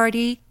garden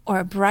party or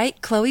a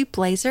bright Chloe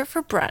blazer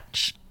for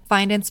brunch.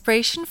 Find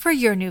inspiration for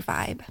your new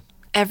vibe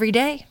every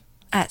day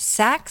at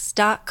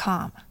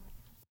Sax.com.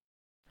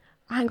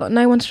 I ain't got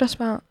no one to stress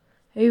about.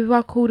 Who have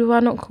I called, who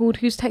have I not called,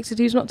 who's texted,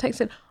 who's not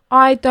texted.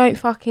 I don't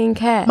fucking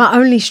care. My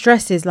only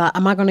stress is like,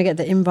 am I going to get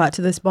the invite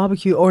to this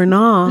barbecue or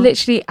not?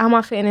 Literally, am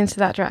I fitting into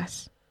that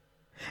dress?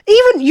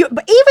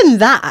 But even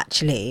that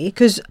actually,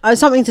 because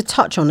something to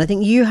touch on. I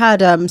think you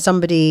had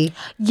somebody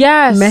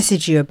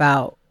message you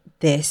about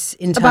this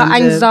in terms about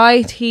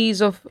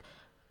anxieties of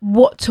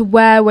what to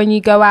wear when you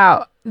go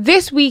out.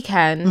 This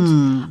weekend,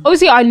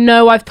 obviously, I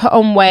know I've put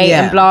on weight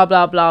and blah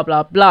blah blah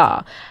blah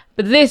blah.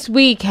 But this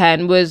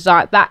weekend was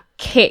like that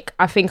kick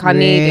I think I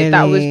needed.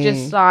 That was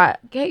just like,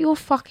 get your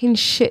fucking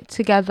shit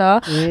together.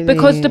 Really?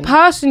 Because the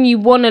person you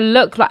want to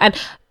look like, and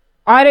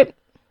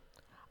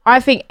I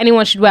think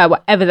anyone should wear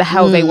whatever the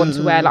hell they want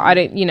to wear. Like, I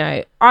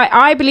don't,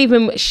 I believe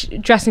in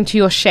dressing to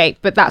your shape,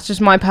 but that's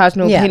just my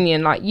personal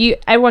opinion. Like,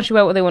 everyone should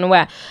wear what they want to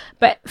wear.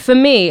 But for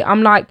me,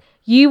 I'm like,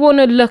 you want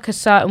to look a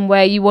certain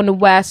way, you want to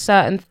wear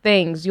certain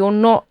things. You're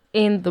not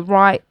in the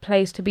right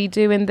place to be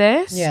doing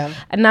this. Yeah.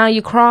 And now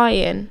you're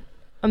crying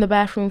on the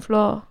bathroom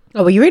floor.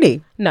 Oh, were you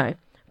really? No.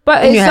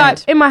 But it's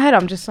like, in my head,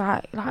 I'm just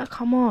like,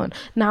 come on.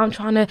 Now I'm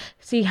trying to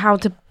see how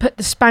to put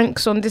the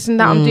Spanx on this and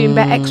that. I'm doing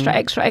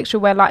extra,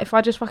 where like, if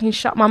I just fucking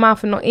shut my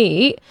mouth and not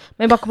eat,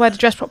 maybe I can wear the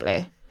dress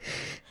properly.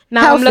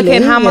 Now healthily, I'm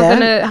looking,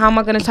 how am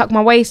I gonna tuck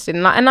my waist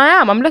in? Like, and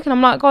I'm looking,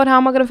 I'm like, God, how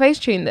am I gonna face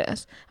tune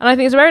this? And I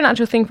think it's a very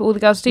natural thing for all the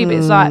girls to do, but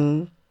it's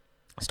like,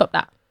 stop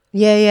that.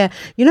 Yeah.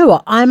 You know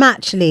what? I'm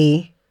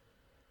actually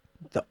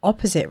the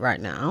opposite right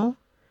now.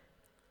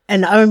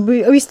 And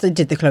we still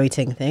did the Chloe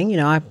Ting thing.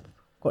 I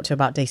got to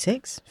about day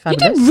 6.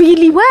 Fabulous. You did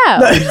really well.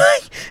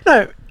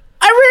 No,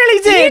 I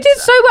really did. You did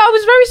so well. I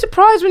was very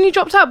surprised when you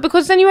dropped out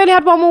because then you only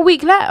had 1 more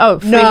week left. Oh,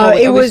 3 more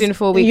weeks. It was in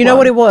 4 weeks. You know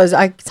what it was?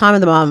 Time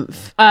of the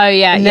month. Oh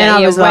yeah, and then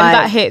I was when like,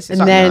 that hits, it's and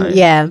like, then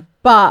no.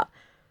 But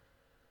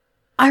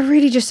I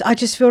really I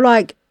just feel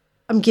like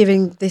I'm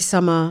giving this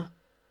summer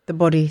the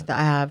body that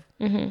I have,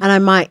 and I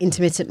might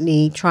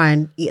intermittently try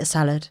and eat a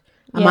salad.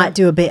 I might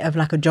do a bit of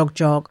like a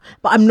jog,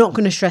 but I'm not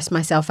going to stress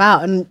myself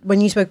out. And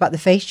when you spoke about the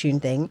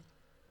Facetune thing,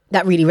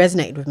 that really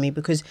resonated with me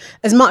because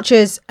as much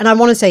as, and I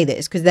want to say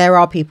this because there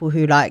are people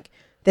who like,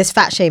 there's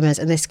fat shamers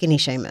and there's skinny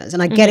shamers.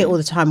 And I get it all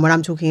the time when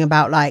I'm talking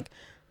about like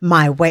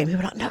my weight.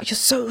 People are like, no, you're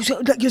so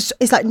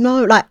it's like,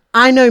 no, like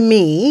I know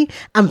me.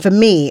 And for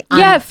me,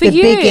 I'm the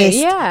biggest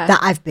that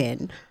I've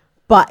been.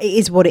 But it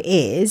is what it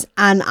is.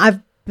 And I've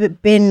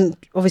been,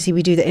 obviously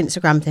we do the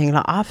Instagram thing,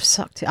 like I've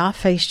sucked it, I've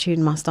face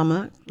tuned my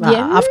stomach, like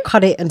I've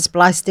cut it and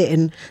spliced it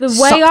and the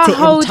way I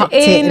hold it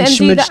in and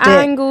do the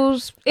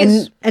angles,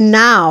 and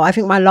now I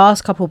think my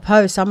last couple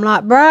posts I'm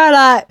like, bro,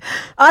 like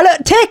I look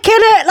thick in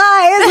it,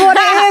 like it's what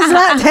it is,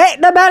 like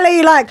take the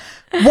belly, like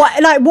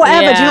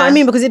whatever, do you know what I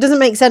mean? Because it doesn't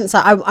make sense.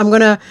 Like I'm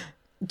gonna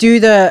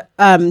do the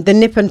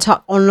nip and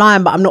tuck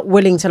online, but I'm not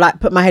willing to like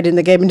put my head in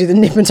the game and do the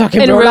nip and tuck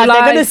in real life.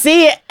 They're gonna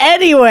see it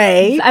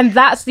anyway, and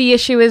that's the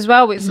issue as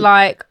well. It's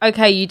like,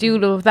 okay, you do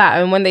all of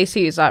that, and when they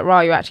see you, it's like,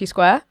 right, you're actually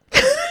square.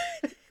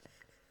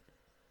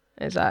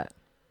 It's like,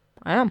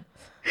 I am.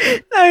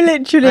 No,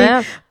 literally.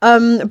 I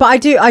am. But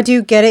I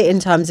do get it in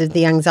terms of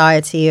the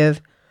anxiety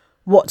of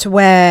what to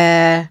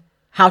wear,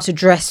 how to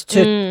dress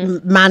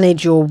to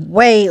manage your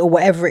weight or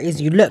whatever it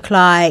is you look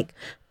like.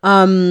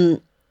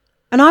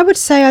 And I would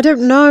say, I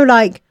don't know,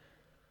 like,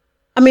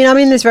 I mean, I'm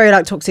in this very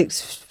like toxic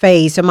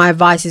phase, so my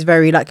advice is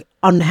very like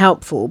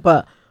unhelpful,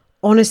 but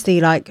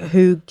honestly, like,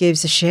 who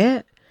gives a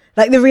shit?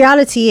 Like, the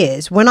reality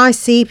is, when I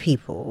see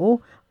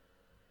people,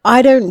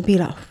 I don't be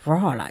like, bro,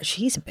 like,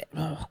 she's a bit,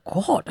 oh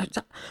God,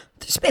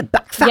 there's a bit of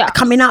back fat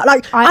coming out.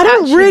 Like, I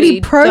don't really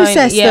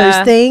process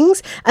those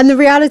things. And the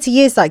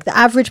reality is, like, the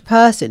average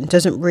person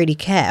doesn't really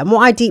care. And what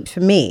I deep for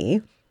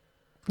me,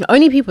 the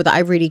only people that I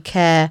really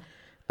care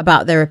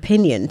about their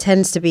opinion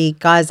tends to be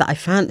guys that I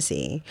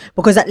fancy,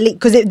 because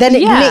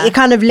it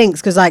kind of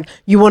links, because like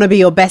you want to be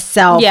your best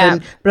self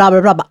and blah blah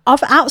blah. But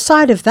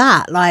outside of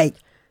that, like,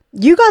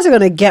 you guys are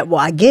gonna get what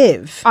I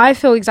give. I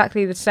feel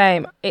exactly the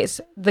same. It's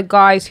the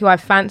guys who I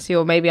fancy,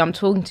 or maybe I'm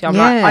talking to. I'm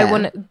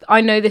like,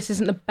 I know this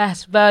isn't the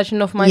best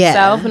version of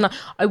myself, and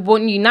I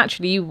want you,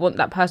 naturally, you want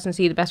that person to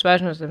see the best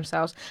version of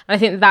themselves. And I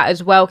think that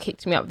as well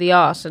kicked me up the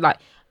arse. So like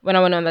when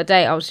I went on the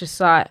date, I was just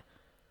like,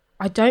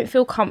 I don't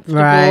feel comfortable.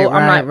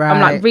 I'm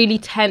like really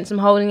tense. I'm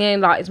holding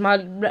in. Like, is my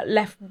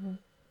left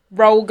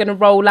roll gonna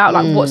roll out?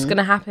 Like, what's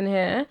gonna happen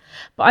here?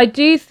 But I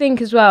do think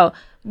as well,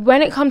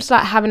 when it comes to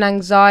like having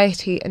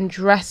anxiety and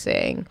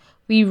dressing,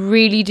 we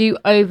really do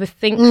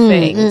overthink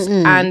things,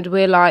 and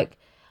we're like,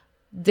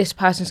 this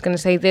person's gonna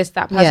say this,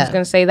 that person's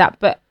gonna say that.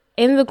 But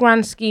in the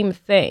grand scheme of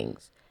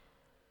things,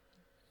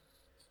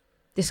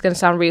 this is going to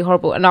sound really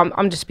horrible, and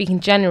I'm just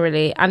speaking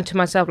generally and to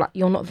myself, like,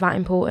 you're not that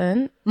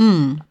important.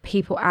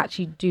 People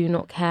actually do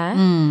not care.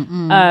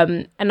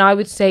 And I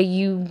would say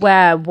you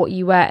wear what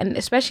you wear, and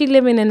especially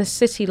living in a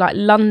city like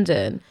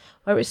London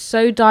where it's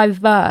so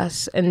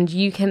diverse and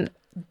you can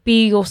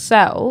be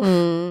yourself.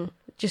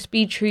 Just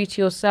be true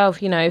to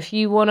yourself. You know, if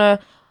you want to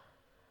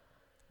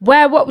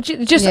wear what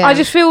I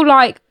just feel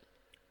like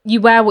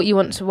you wear what you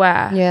want to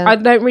wear. I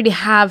don't really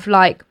have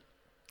like,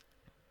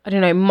 I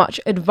don't know, much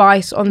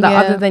advice on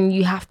that other than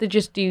you have to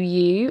just do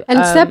you.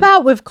 And step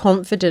out with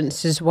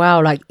confidence as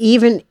well. Like,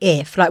 even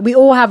if, like, we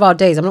all have our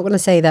days. I'm not going to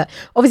say that.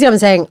 Obviously, I'm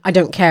saying I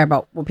don't care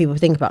about what people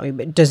think about me,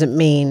 but it doesn't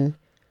mean...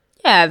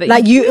 Yeah.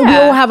 Like, we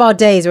all have our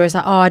days where it's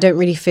like, oh, I don't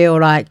really feel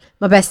like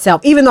my best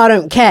self. Even though I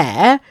don't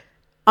care,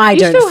 I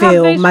don't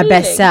feel my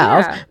best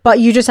self. Yeah.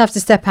 But you just have to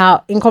step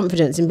out in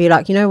confidence and be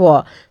like, you know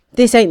what?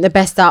 This ain't the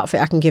best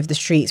outfit I can give the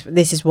streets, but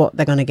this is what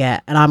they're going to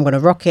get. And I'm going to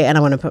rock it, and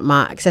I'm going to put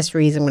my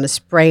accessories, I'm going to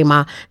spray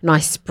my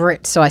nice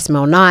spritz so I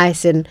smell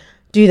nice, and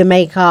do the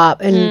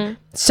makeup. And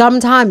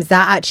sometimes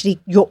that actually,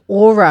 your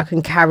aura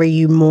can carry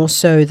you more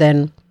so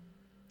than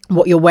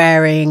what you're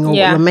wearing or what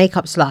your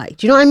makeup's like.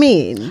 Do you know what I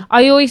mean?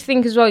 I always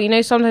think as well, you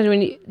know, sometimes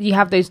when you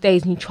have those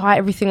days and you try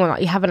everything on,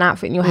 like you have an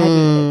outfit in your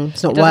head,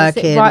 it's not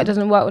working. Right, it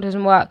doesn't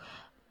work.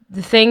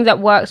 The thing that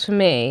works for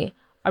me,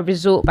 I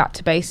resort back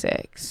to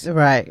basics.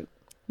 Right.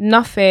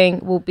 Nothing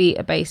will beat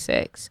a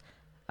basics.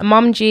 A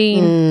mum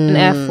jean, an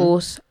Air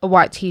Force, a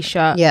white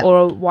t-shirt, or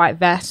a white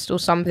vest or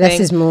something. Less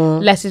is more.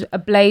 Less is a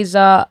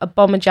blazer, a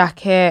bomber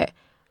jacket.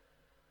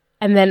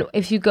 And then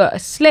if you've got a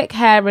slick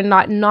hair and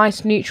like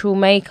nice neutral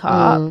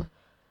makeup,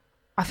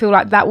 I feel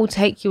like that will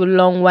take you a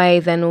long way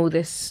than all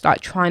this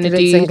like trying to do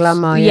glitz and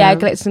glamour.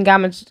 Glitz and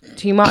glamour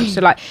too much. So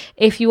like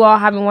if you are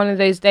having one of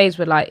those days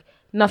where like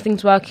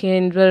nothing's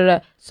working, blah, blah, blah,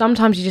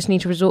 sometimes you just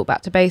need to resort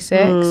back to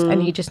basics,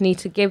 and you just need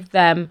to give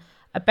them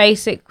a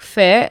basic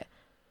fit,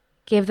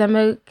 give them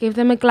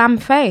a glam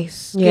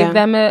face, give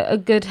them a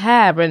good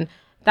hair, and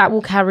that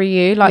will carry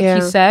you, like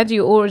you said,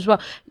 your aura as well.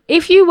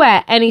 If you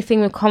wear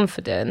anything with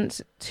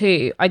confidence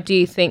too, I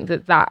do think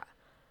that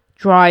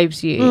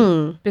drives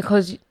you,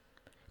 because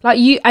like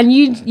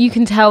you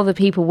can tell the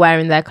people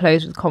wearing their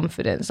clothes with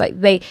confidence, like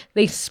they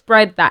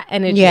spread that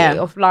energy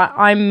of like,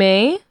 I'm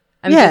me,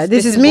 and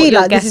this is me,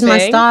 like this is my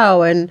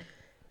style, and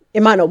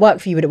it might not work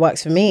for you, but it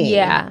works for me.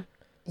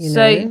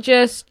 So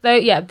just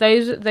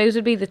those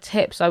would be the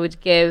tips I would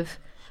give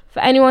for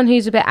anyone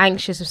who's a bit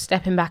anxious of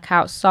stepping back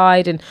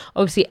outside. And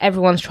obviously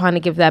everyone's trying to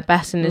give their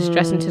best and is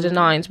dressing to the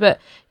nines, but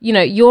you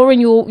know, you're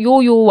in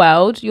your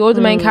world, you're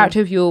the main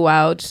character of your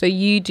world, so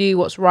you do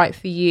what's right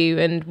for you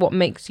and what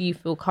makes you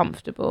feel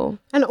comfortable.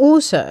 And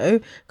also,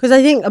 because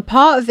I think a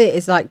part of it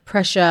is like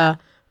pressure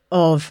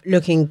of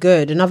looking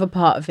good, another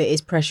part of it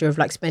is pressure of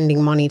like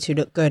spending money to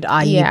look good,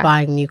 i.e.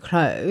 buying new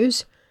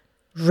clothes.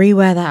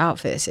 Rewear that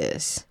outfit,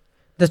 sis.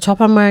 The top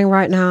I'm wearing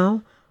right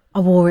now, I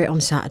wore it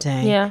on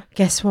Saturday. Yeah.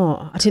 Guess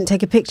what? I didn't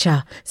take a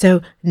picture,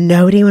 so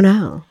nobody will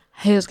know.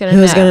 Who's gonna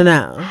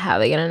know? How are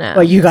they gonna know?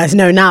 Well, you guys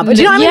know now, but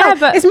do you know what I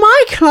mean? Like, it's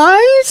my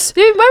clothes.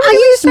 Dude, when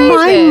I used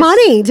my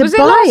money to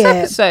buy it.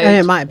 Episode? And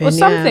it might have been or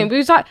something. But it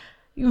was like,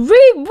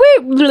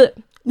 rewear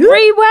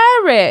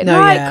it. No,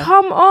 like,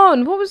 come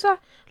on. What was that?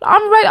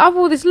 I'm ready. I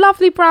wore this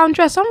lovely brown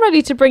dress. I'm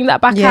ready to bring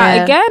that back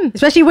out again.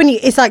 Especially when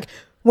it's like,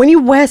 when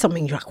you wear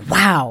something, you're like,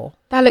 wow,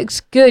 that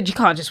looks good. You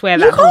can't just wear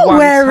that. You can't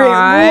wear it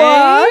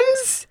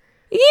once.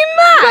 You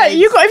mad? If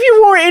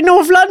you wore it in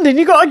North London,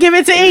 you got to give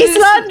it to East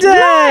London.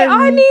 Right,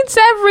 I need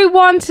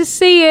everyone to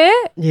see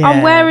it. Yeah.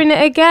 I'm wearing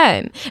it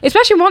again.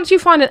 Especially once you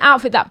find an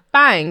outfit that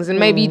bangs and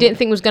maybe you didn't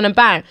think was going to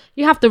bang,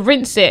 you have to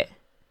rinse it.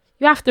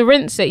 You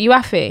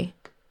affy.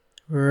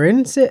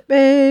 Rinse it,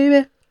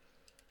 baby.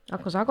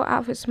 Because I got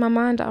outfits in my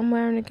mind that I'm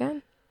wearing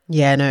again.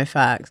 Yeah, no,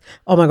 facts.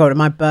 Oh my God, on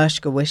my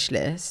Bershka wish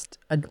list,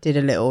 I did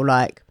a little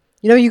like,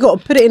 you know, you got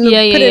to put it in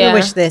the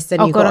wish list.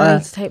 And I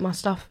need to take my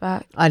stuff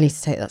back. I need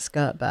to take that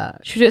skirt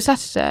back. Should we do it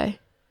Saturday?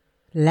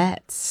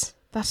 Let's.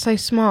 That's so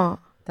smart.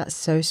 That's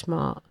so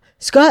smart.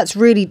 Skirts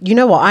really, you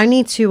know what? I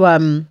need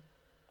to,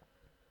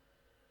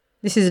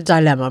 this is a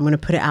dilemma. I'm going to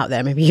put it out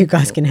there. Maybe you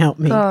guys can help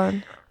me. Go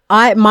on.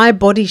 My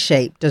body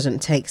shape doesn't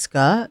take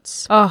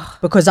skirts. Oh.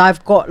 Because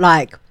I've got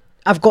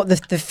the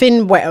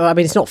thin, I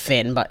mean, it's not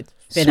thin, but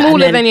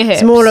smaller than your hips,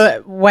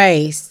 smaller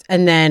waist,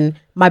 and then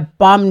my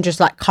bum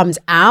just like comes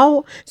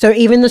out. So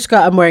even the skirt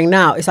I'm wearing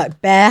now, it's like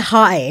bare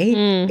height.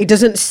 It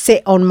doesn't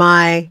sit on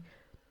my.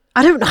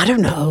 I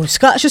don't know.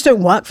 Skirts just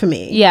don't work for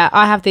me. Yeah,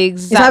 I have the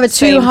exact.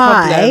 It's either too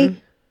high.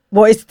 Problem.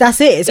 Well,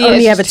 that's it. It's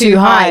only ever too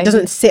high. It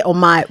doesn't sit on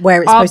my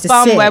where it's supposed to sit.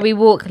 Our bum where we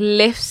walk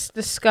lifts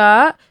the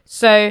skirt,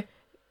 so.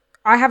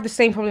 I have the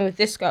same problem with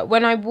this skirt.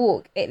 When I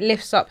walk, it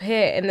lifts up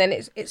here, and then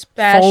it's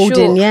bare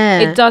folding, short. Yeah.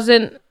 It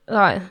doesn't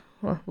like.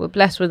 Well, we're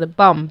blessed with a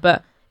bum,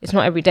 but it's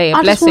not every day.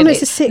 I just want it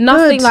to sit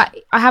nothing good.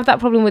 Like I have that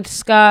problem with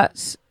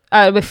skirts,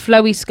 with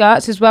flowy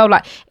skirts as well.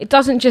 Like it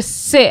doesn't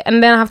just sit,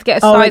 and then I have to get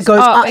a size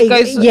up. It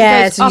goes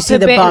so you see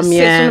the bum. It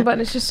sits on the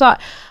button. It's just like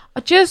I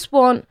just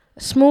want a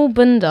small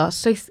bunda,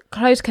 so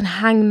clothes can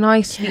hang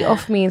nicely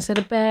off me instead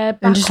of bare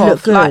back And just off.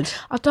 look good. Like,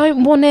 I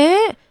don't want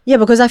it. Yeah,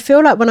 because I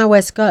feel like when I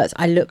wear skirts,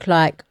 I look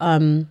like a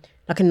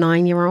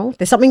 9-year-old.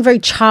 There's something very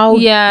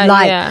childlike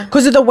Yeah.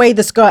 because of the way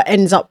the skirt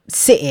ends up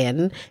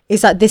sitting.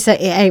 It's like this.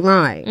 It ain't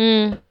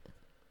right.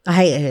 I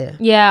hate it here.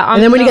 Yeah,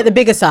 And then when you get the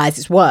bigger size,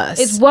 it's worse.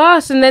 it's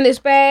worse, and then it's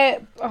bare.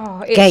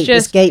 Oh, it's Gape.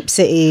 just It's Gape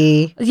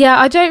City. Yeah,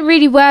 I don't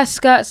really wear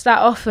skirts that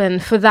often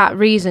for that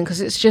reason, because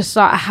it's just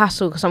like a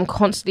hassle, because I'm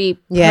constantly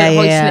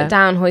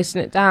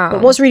hoisting it down.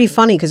 But what's really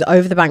funny, because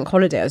over the bank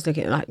holiday, I was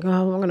looking at like,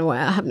 oh, I'm going to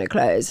wear, I have no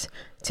clothes.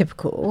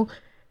 Typical.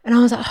 And I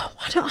was like, oh,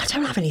 I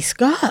don't have any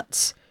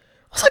skirts.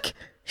 I was like,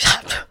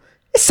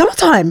 it's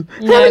summertime. I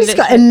don't have any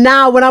skirts. And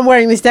now when I'm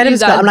wearing this denim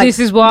skirt, I'm like, this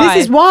is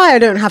why I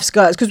don't have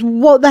skirts. Because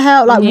what the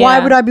hell? Like, why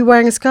would I be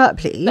wearing a skirt,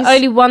 please? The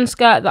only one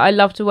skirt that I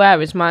love to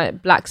wear is my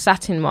black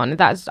satin one.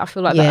 That's, I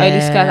feel like, the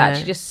only skirt that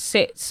actually just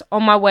sits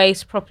on my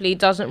waist properly,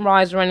 doesn't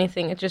rise or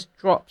anything. It just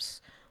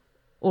drops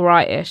all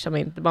right-ish. I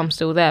mean, the bum's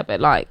still there, but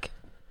like,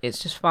 it's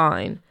just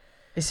fine.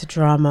 It's a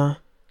drama.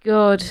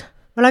 Good.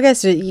 Well, I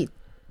guess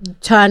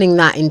turning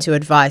that into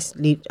advice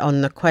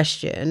on the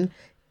question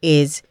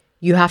is,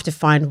 you have to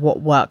find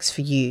what works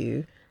for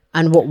you,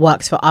 and what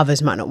works for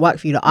others might not work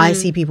for you. Like, I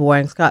see people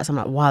wearing skirts, I'm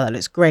like, wow, that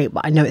looks great,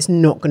 but I know it's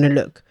not going to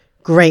look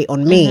great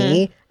on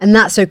me, and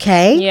that's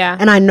okay. Yeah.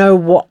 And I know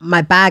what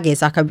my bag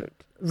is, like a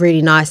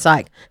really nice,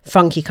 like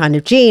funky kind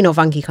of jean or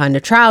funky kind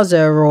of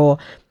trouser, or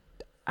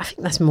I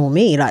think that's more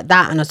me, like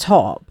that and a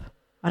top.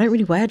 I don't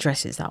really wear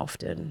dresses that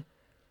often.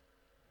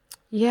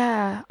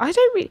 Yeah, I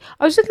don't really.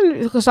 I was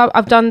looking, because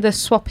I've done the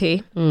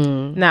swappy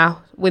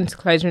now, winter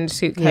clothes are in the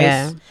suitcase.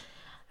 Yeah.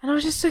 And I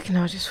was just looking,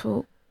 I just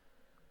thought,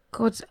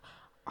 God,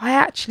 I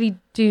actually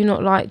do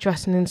not like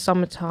dressing in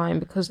summertime,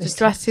 because the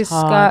dresses,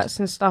 skirts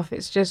and stuff,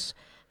 it's just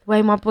the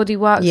way my body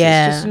works.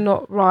 Yeah. It's just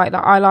not right.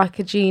 Like, I like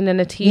a jean and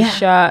a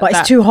t-shirt. But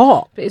it's too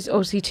hot. But it's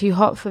obviously too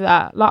hot for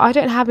that. Like, I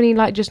don't have any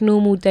like just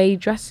normal day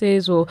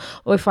dresses, or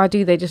if I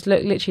do, they just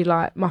look literally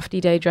like mufti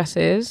day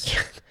dresses.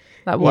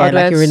 Like what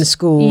like you're in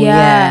school.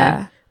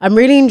 Yeah. I'm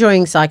really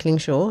enjoying cycling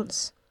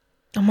shorts.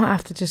 I might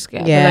have to just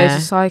get loads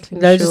of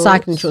cycling shorts. Loads of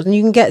cycling shorts. And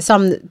you can get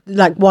some,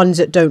 like, ones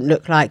that don't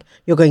look like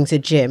you're going to the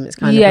gym. It's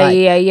kind of like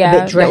a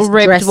bit little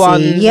ribbed dressy.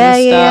 ones.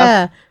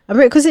 Yeah.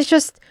 Because it's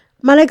just,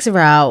 my legs are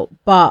out,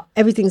 but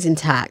everything's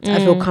intact.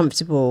 I feel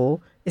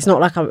comfortable. It's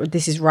not like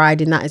this is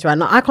riding, that is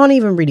riding. Like, I can't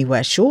even really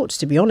wear shorts,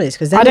 to be honest.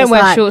 Because I don't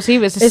wear shorts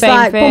either. It's the same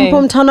like, thing.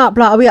 Pom pom turn up,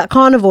 like, are we at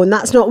carnival? And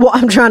that's not what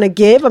I'm trying to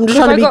give. I'm just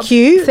trying to be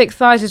cute. Thick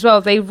thighs as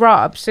well. They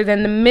rub, so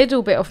then the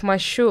middle bit of my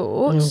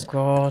shorts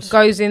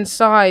goes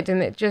inside,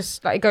 and it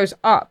just like it goes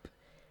up.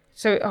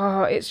 So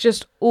it's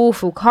just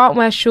awful. Can't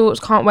wear shorts.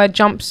 Can't wear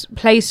jumps,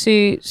 play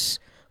suits.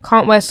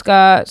 Can't wear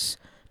skirts.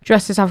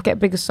 Dresses have to get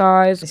bigger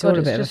size. It's God, all a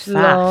it's bit just of a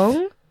faff.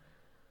 long.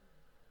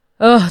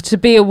 Oh, to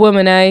be a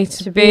woman, eh?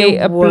 To be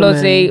a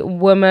bloody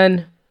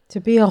woman. To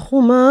be a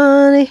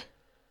woman.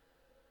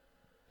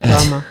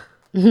 Drama.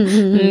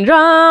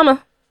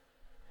 Drama.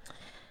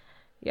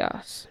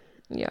 Yes.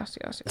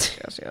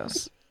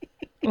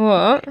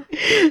 What?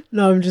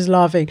 No, I'm just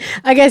laughing.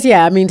 I guess,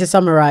 yeah, I mean, to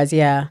summarize,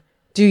 yeah.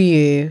 Do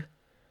you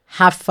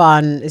have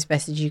fun as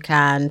best as you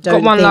can?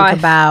 Don't one think life.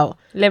 about...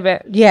 Live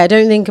it. Yeah,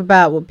 don't think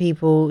about what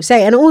people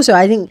say. And also,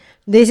 I think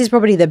this is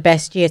probably the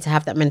best year to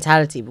have that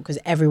mentality, because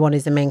everyone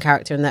is the main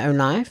character in their own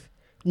life.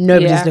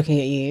 Nobody's looking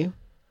at you.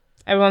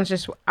 Everyone's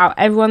just out.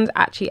 Everyone's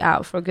actually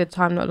out for a good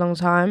time, not a long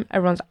time.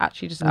 Everyone's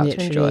actually just out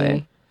to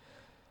enjoy.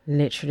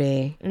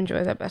 Literally.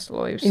 Enjoy their best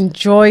lives.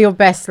 Enjoy your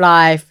best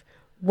life.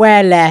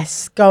 Wear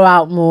less. Go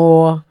out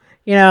more.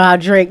 You know how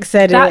Drake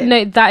said it.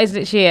 No, that is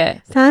literally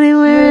it. Starting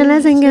wearing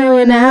less and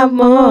going out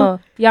more.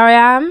 Yeah, I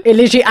am. It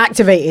literally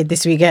activated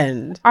this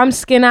weekend. I'm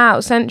skin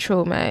out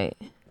central, mate.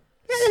 Get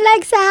the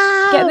legs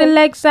out. Get the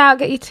legs out.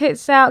 Get your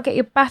tits out. Get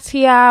your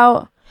batty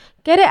out.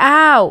 Get it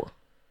out.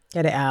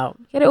 Get it out.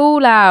 Get it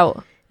all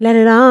out. Let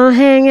it all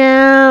hang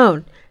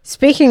out.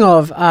 Speaking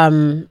of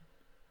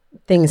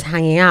things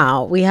hanging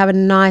out, we have a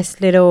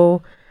nice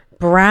little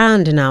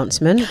brand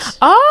announcement.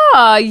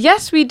 Ah,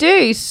 yes, we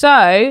do.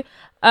 So,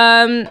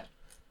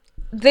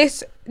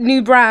 this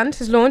new brand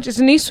has launched. It's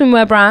a new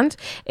swimwear brand.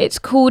 It's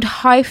called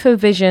Haifa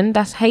Vision.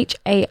 That's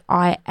Haifa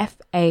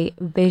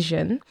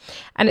Vision.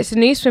 And it's a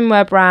new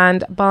swimwear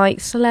brand by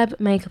celeb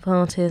makeup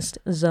artist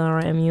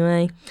Zara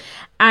MUA.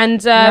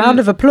 And Round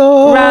of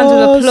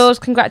applause.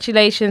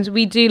 Congratulations.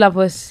 We do love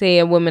to see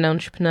a woman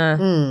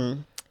entrepreneur.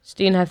 She's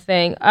doing her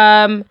thing.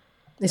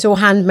 It's all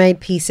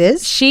handmade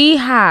pieces. She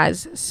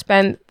has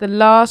spent the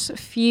last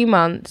few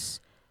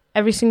months,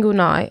 every single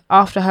night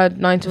after her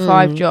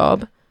 9-to-5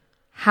 job,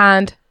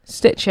 hand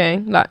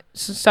stitching, like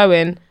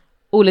sewing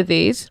all of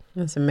these.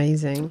 That's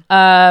amazing.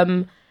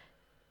 And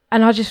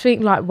I just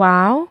think, like,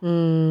 wow,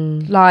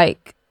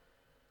 like,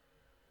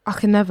 I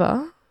can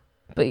never,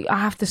 but I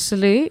have to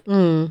salute.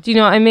 Do you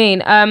know what I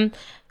mean?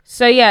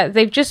 So yeah,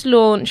 they've just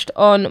launched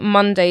on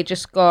Monday,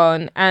 just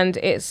gone, and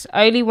it's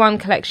only one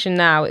collection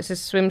now. It's a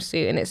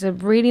swimsuit, and it's a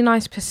really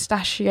nice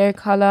pistachio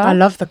color. I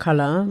love the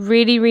color.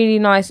 Really, really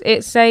nice.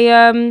 It's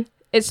a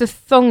It's a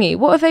thongy.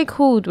 What are they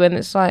called when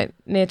it's like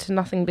near to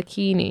nothing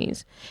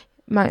bikinis?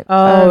 It's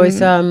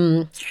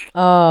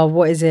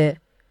what is it?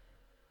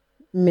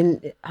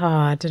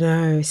 I don't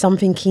know.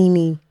 Something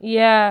kini.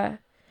 Yeah.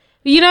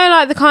 You know,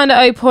 like the kind of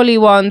O-poly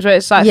ones where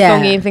it's like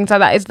thongy and things like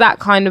that. It's that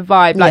kind of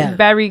vibe. Like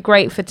very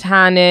great for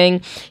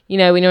tanning. You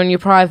know, when you're on your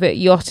private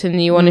yacht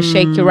and you want to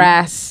shake your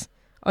ass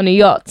on a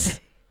yacht.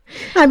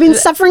 I've been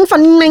suffering for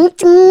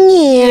 19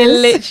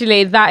 years.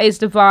 Literally, that is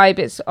the vibe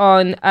it's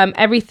on.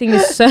 Everything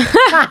is so...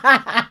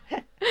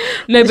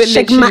 No, but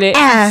shake literally... my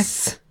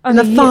ass in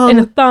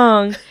a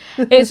thong.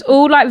 It's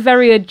all like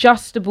very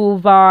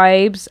adjustable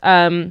vibes.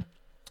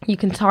 You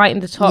can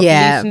tighten the top,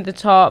 loosen the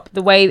top.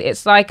 The way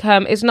it's like,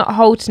 it's not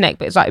halter neck,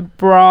 but it's like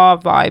bra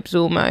vibes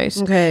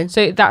almost. Okay.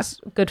 So that's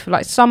good for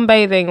like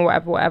sunbathing or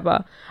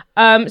whatever.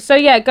 So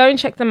yeah, go and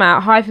check them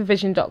out.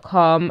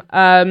 hyphavision.com.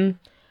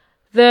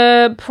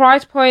 The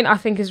price point I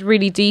think is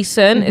really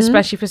decent,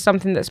 especially for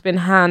something that's been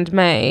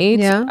handmade.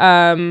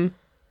 Yeah.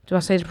 Do I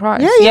say the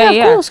price? Yeah,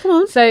 of course. Come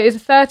on. So it's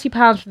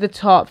 £30 for the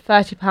top,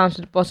 £30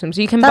 for the bottom.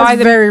 So you can That's buy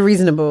them. very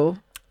reasonable.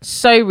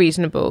 So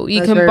reasonable. You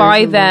That's can very buy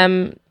reasonable.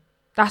 them.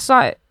 That's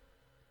like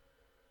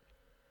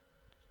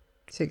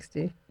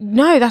 60.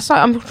 no. That's like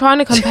I'm trying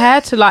to compare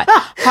to like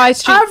high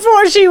street. I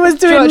thought she was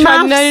doing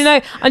maths.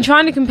 No. I'm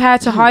trying to compare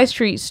to high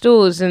street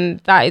stores, and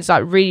that is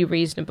like really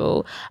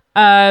reasonable.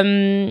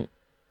 And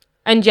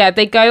yeah,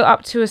 they go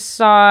up to a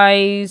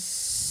size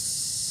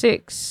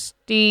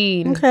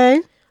 16. Okay.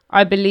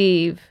 I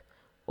believe,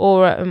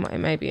 or it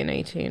may be an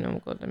 18.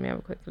 Oh god, let me have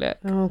a quick look.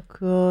 Oh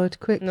god,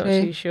 quickly. Not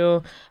too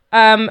sure.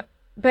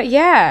 But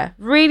yeah,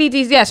 really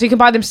decent. Yeah, so you can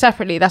buy them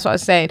separately. That's what I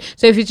was saying.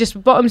 So if it's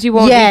just bottoms you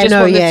want, you just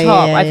want the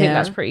top. I think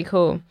that's pretty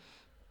cool.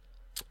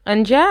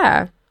 And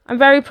yeah, I'm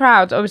very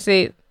proud.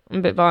 Obviously, I'm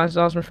a bit biased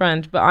to ask my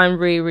friend, but I'm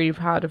really, really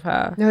proud of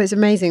her. No, it's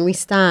amazing. We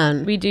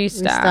stan. We do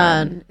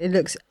stan. It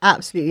looks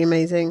absolutely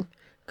amazing.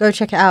 Go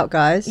check it out,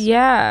 guys.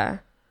 Yeah,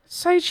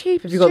 so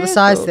cheap. Have you got the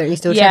size though? You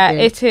still yeah,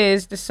 checking? it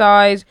is the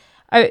size.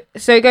 Oh,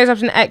 so it goes up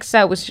to an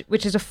XL,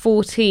 which is a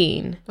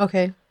 14.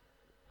 Okay.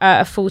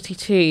 A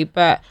 42,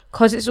 but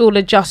because it's all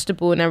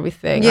adjustable and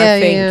everything, I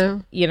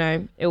think you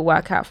know it'll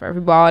work out for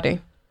everybody.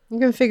 You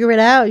can figure it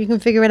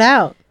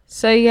out.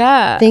 So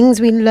yeah, things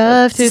we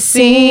love to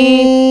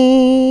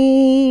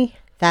see.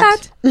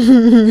 That.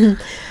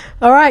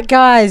 All right,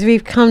 guys,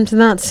 we've come to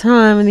that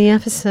time in the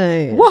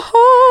episode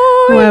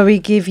where we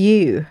give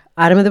you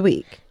item of the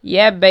week.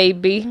 Yeah,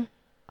 baby.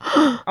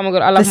 Oh my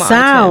god, I love the my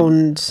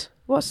sound. Item.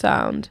 What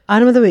sound?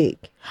 Item of the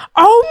week.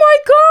 Oh my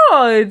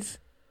god.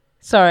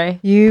 Sorry.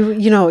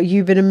 You know,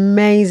 you've been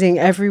amazing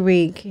every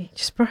week.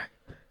 Just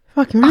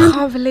fucking ruined I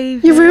can't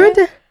believe you ruined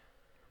it.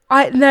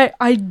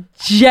 I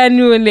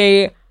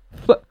genuinely.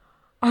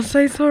 I'm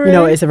so sorry. You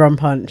know, it's a rum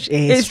punch.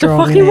 It's strong,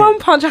 the fucking rum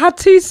punch. I had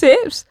 2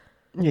 sips.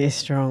 It is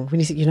strong. We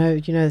need to, you know,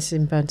 this is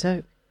in burnt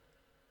oak.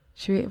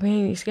 We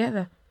need to get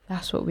there.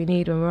 That's what we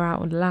need when we're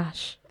out on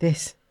Lash.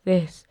 This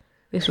will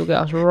get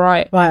us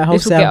right. Right,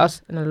 this will get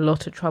us in a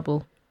lot of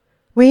trouble.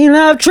 We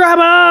love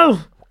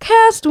trouble.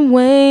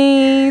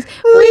 Castaways.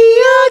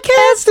 We are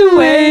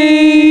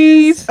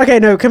castaways. Okay,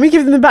 no, can we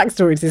give them the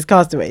backstory to this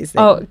castaways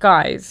thing? Oh,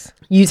 guys.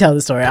 You tell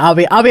the story. I'll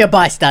be a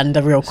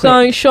bystander real quick.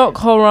 So, shock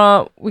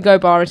horror. We go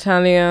Bar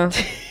Italia.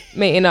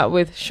 Meeting up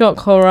with shock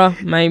horror,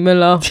 May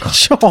Miller.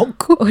 Shock.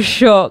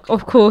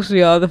 Of course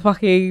we are. The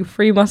fucking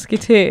Three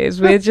Musketeers.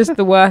 We're just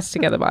the worst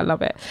together, but I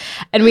love it.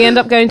 And we end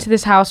up going to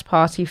this house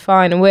party,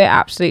 fine. And we're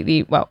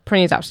absolutely,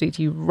 Prinny's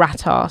absolutely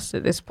rat-assed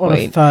at this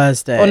point.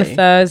 On a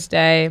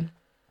Thursday.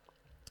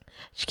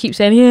 She keeps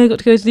saying, yeah, I got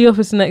to go to the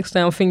office the next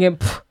day. I'm thinking,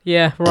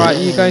 yeah, right,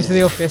 you're going to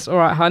the office. All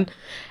right, hun.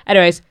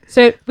 Anyways,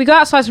 so we go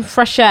outside some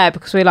fresh air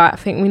because we're like, I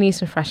think we need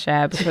some fresh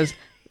air because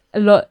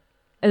a lot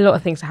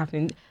of things are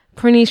happening.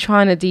 Prinny's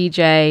trying to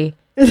DJ.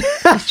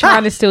 He's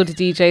trying to steal the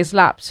DJ's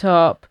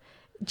laptop.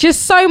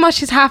 Just so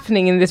much is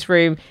happening in this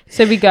room.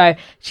 So we go.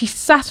 She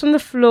sat on the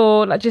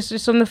floor, like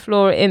just on the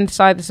floor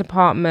inside this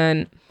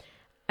apartment.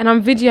 And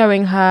I'm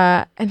videoing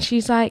her and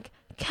she's like,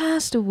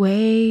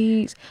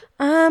 castaways.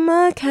 I'm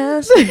a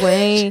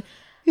castaway.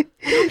 And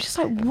I'm just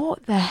like,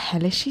 what the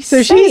hell is she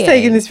saying? So she's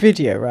taking this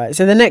video, right?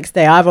 So the next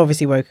day, I've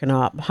obviously woken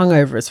up,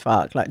 hungover as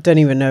fuck, like don't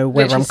even know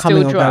whether I'm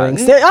coming or going.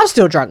 I'm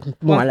still drunk,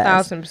 more or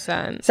less.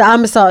 1000%. So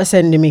Amber started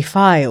sending me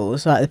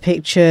files, like the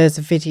pictures,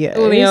 the videos,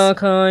 all the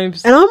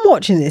archives. And I'm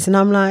watching this, and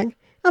I'm like,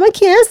 I'm a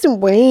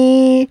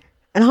castaway,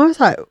 and I was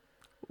like,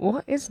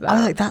 what is that? I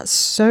was like, that's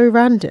so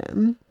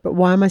random. But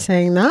why am I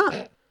saying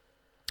that?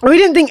 We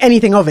didn't think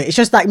anything of it. It's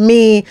just like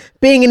me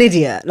being an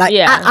idiot. Like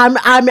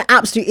I'm an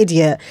absolute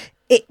idiot.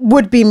 It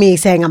would be me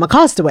saying I'm a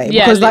castaway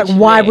because like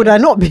why would I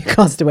not be a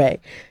castaway?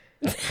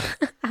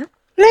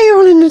 Later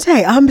on in the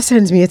day, Amber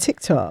sends me a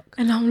TikTok.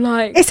 And I'm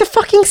like, It's a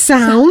fucking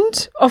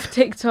sound. off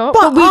TikTok,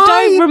 But but we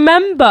don't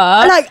remember.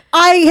 Like,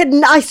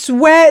 I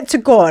swear to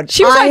God.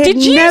 She was I like, had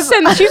 "Did you never-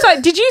 sing?" She was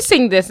like, "Did you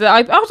sing this?"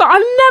 I was like,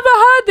 "I've never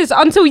heard this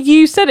until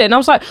you said it," and I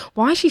was like,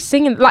 "Why is she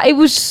singing?" Like, it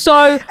was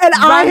so. And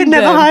I had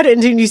never random. heard it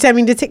until you sent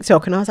me the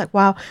TikTok. And I was like,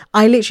 wow,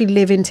 I literally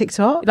live in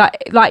TikTok.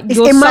 Like It's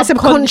your in my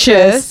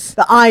subconscious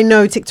that I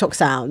know TikTok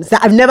sounds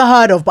that I've never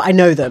heard of, but I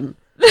know them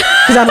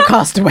because I'm a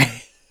castaway.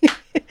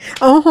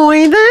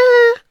 Ahoy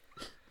there.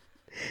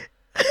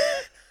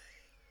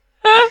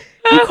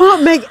 You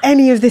can't make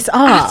any of this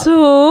up. At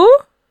all.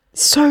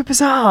 So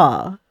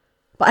bizarre.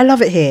 But I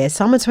love it here.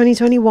 Summer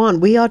 2021.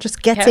 We are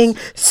just getting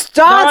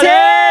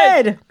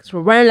started. Because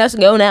we're running, let's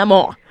go now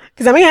more.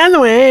 Because I'm on the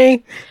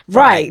way.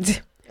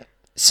 Right.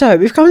 So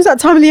we've come to that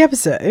time of the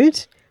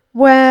episode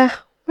where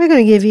we're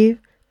going to give you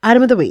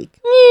item of the week.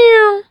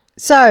 Yeah.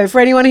 So for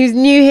anyone who's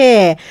new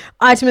here,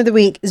 item of the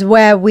week is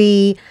where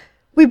we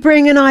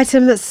bring an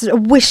item that's a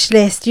wish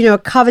list, a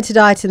coveted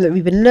item that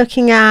we've been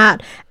looking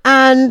at,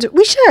 and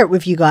we share it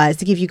with you guys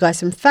to give you guys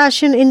some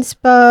fashion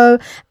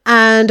inspo.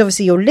 And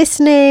obviously you're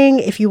listening.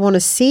 If you want to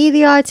see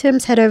the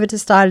items, head over to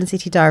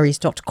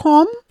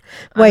styleandcitydiaries.com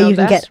where you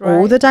can get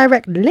all the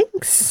direct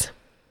links.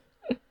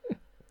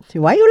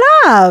 Why you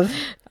laugh?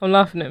 I'm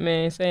laughing at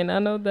me saying, I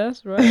know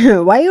that's right.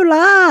 Why you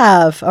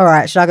laugh? All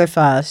right, should I go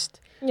first?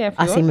 Yeah, if you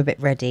I want. seem a bit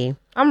ready.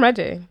 I'm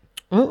ready.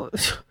 Oh,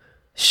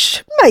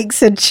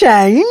 makes a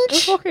change. I'm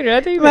fucking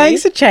ready, mate.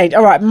 Makes a change.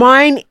 All right,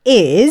 mine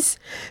is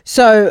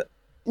so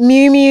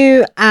Miu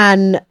Miu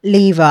and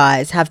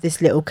Levi's have this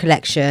little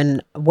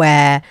collection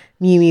where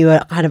Miu Miu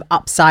are kind of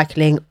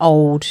upcycling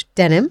old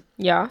denim.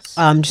 Yes.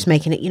 Just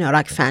making it,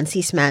 like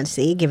fancy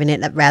smancy, giving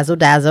it that razzle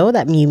dazzle,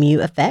 that Miu Miu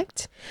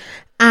effect.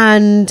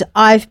 And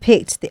I've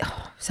picked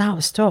it's out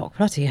of stock.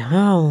 Bloody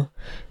hell.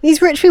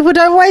 These rich people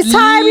don't waste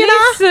time,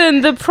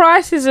 Listen, the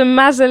prices are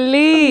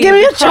mazzily. Give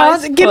me a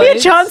chance. Give me a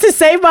chance to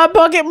save my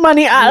pocket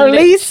money at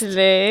least.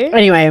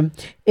 Anyway,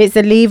 it's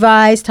a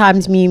Levi's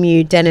times Miu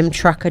Miu denim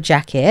trucker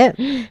jacket.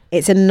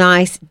 It's a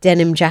nice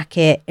denim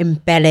jacket,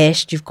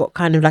 embellished. You've got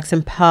kind of like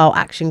some pearl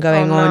action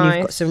going on. Nice.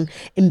 You've got some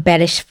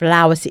embellished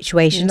flower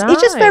situations. Nice.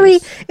 It's just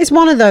it's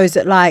one of those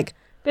that like...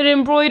 Bit of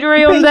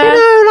embroidery but, on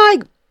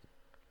there.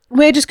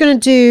 We're just going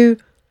to do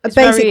a It's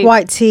basic very-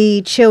 white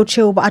tee, chill,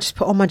 but I just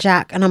put on my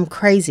jack and I'm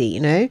crazy,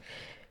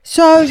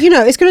 So,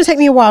 it's going to take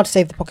me a while to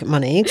save the pocket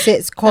money because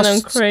it's And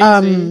I'm costs...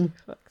 crazy.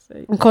 Fuck's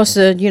sake. It costs,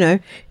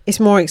 it's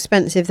more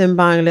expensive than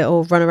buying a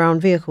little runaround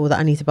vehicle that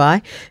I need to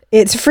buy.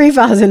 It's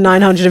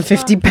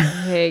 £3,950.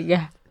 Pig.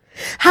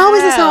 How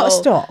is this out of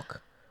Hell. stock?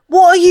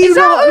 What are you Is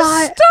not that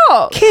like?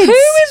 stock? kids? Who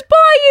is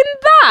buying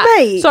that?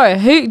 Mate. Sorry,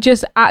 who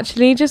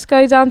just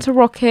go down to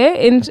Rocket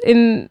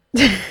in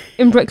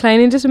Brick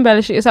Lane and just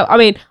embellish it yourself? I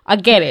mean, I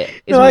get it.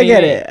 is No, what I you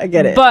get mean. it. I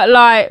get it. But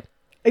like,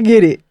 I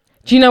get it.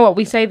 do you know what?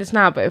 We say this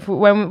now, but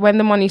when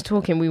the money's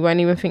talking, we won't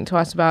even think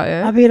twice about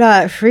it. I'll be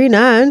like,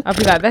 3,900. I'll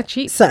be like, they're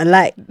cheap. Something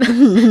like,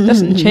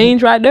 Doesn't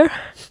change right there.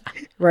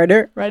 right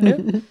there. Right there.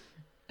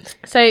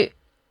 So, are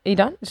you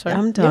done? Sorry.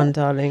 I'm done, Yeah.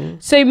 darling.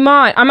 So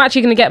I'm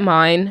actually going to get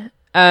mine.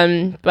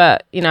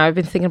 But I've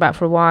been thinking about it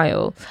for a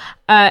while.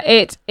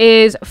 It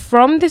is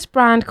from this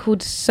brand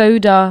called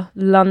Soda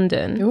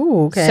London.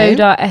 Ooh, okay.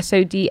 Soda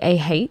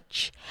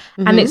SODAH,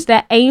 and it's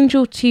their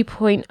Angel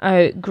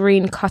 2.0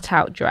 green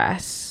cutout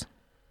dress.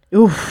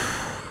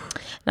 Oof.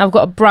 Now I've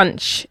got a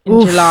brunch in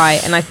Oof. July,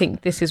 and I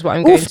think this is what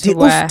I'm going to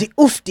wear.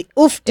 Oofty.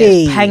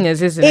 It's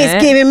pengers, isn't It's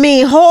it? giving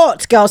me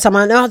hot, girl.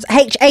 Someone else.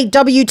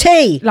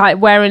 HAWT. Like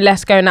wearing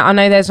less going out. I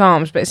know there's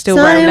arms, but it's still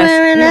So wearing less.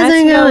 wearing less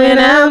and going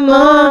out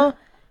more.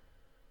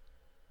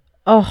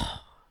 Oh,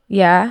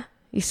 Yeah,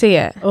 you see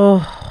it.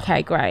 oh.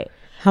 Okay, great.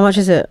 How much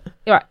is it?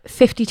 You're right,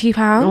 £52.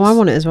 Oh, I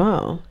want it as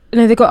well.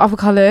 No, they've got other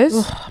colours.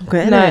 Oh, I'm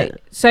getting No,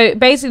 it. so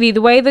basically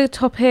the way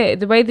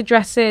the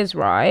dress is,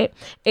 right,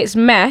 it's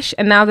mesh,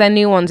 and now their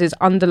new ones is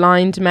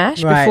underlined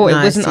mesh. Right, Before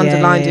nice. it wasn't Yeah,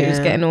 underlined, yeah, it was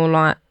yeah. getting all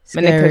like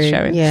my Scary. nipples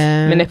showing.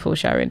 Yeah. My nipple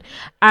showing.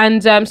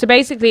 And so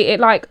basically it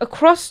like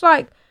across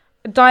like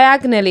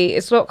diagonally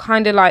it's got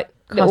kind of like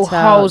little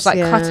holes, like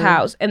yeah.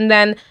 cutouts, and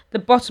then the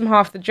bottom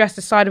half of the dress,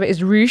 the side of it is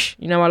ruche.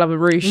 I love a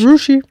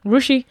ruche.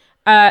 Rushi.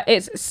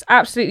 It's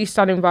absolutely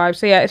stunning vibe.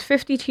 So yeah, it's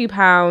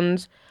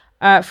 £52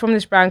 from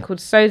this brand called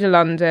Soda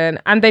London,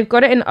 and they've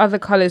got it in other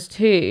colours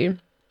too.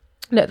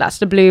 Look, that's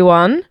the blue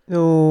one,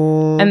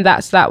 Oh. and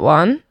that's that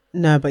one.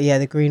 No, but yeah,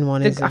 the green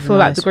one is. I feel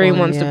like the green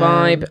one's yeah. the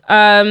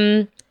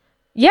vibe.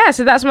 Yeah,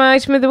 so that's my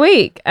item of the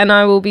week, and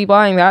I will be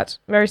buying that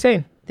very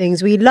soon.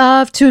 Things we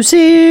love to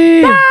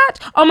see.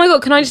 Oh my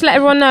god, can I just let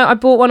everyone know I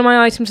bought one of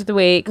my items of the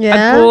week.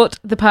 Yeah? I bought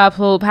the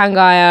purple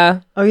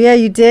Pangaea Oh yeah,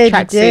 you did. You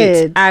tracksuit,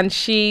 did. and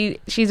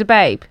she's a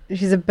babe.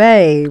 She's a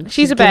babe.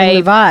 She's a giving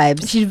babe. The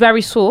vibes. She's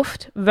very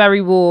soft,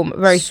 very warm,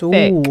 very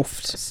thick.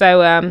 Soft.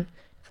 So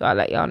thought I'd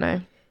let y'all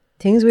know.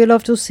 Things we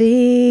love to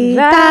see.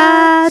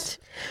 That.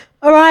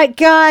 All right,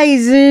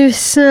 guys.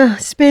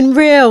 It's been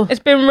real. It's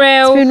been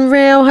real. It's been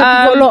real. Hope you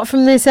got a lot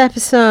from this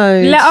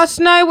episode. Let us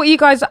know what you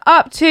guys are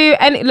up to.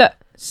 And look,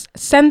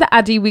 send the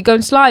Addy. We go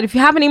and slide. If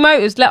you have any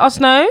motors, let us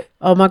know.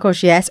 Oh my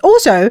gosh, yes.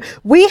 Also,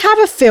 we have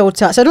a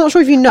filter. So I'm not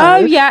sure if you know.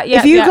 Oh, yeah.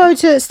 If you go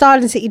to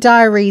Styling City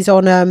Diaries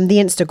on the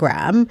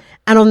Instagram,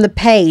 and on the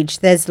page,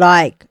 there's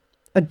like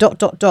a ...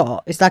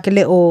 It's like a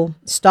little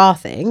star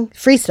thing,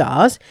 3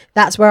 stars.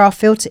 That's where our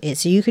filter is.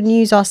 So you can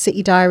use our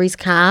City Diaries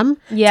cam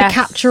to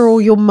capture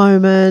all your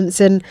moments.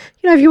 And,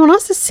 you know, if you want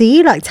us to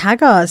see, like,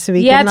 tag us so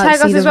we can like, tag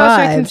see us the as well vibes.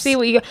 so we can see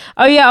what you.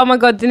 Oh my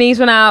god, Denise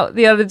went out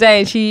the other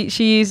day and she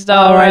used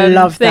our I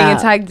love thing that. and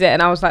tagged it,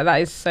 and I was like,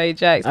 that is so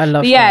jokes. I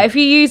love but yeah, that. if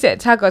you use it,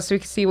 tag us so we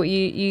can see what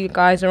you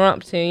guys are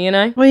up to. You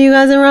know, what you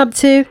guys are up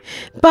to.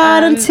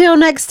 But until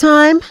next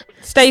time,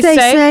 stay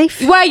safe.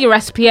 Wear your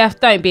SPF.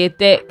 Don't be a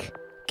dick.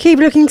 Keep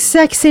looking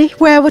sexy.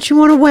 Wear what you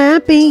want to wear.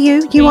 Be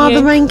you. You are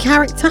the main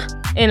character.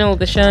 In all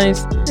the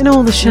shows. In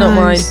all the shows. Not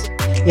mine.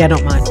 Yeah,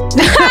 not mine.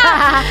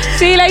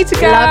 See you later,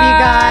 guys. Love you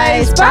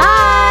guys.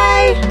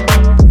 Bye.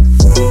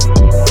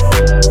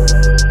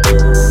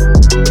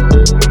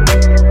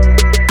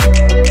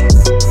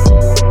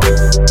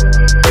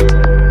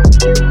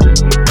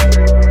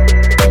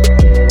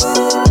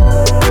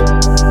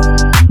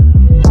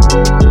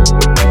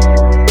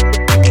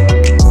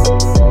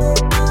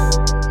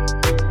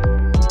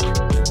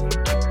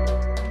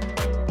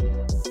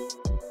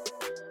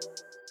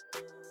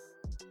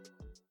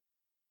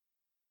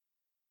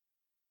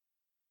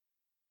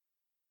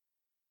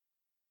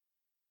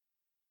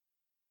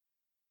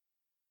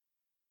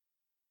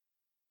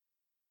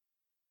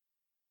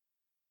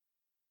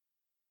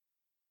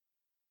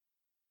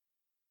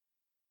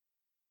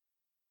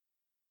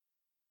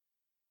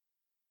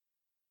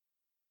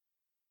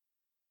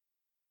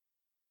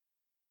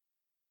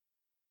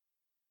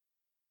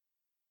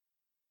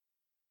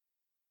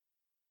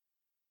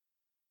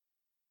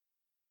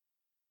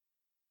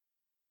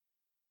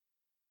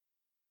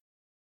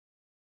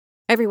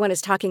 Everyone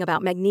is talking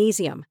about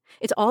magnesium.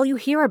 It's all you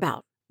hear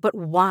about. But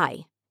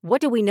why?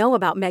 What do we know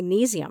about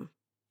magnesium?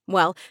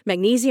 Well,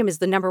 magnesium is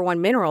the #1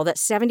 mineral that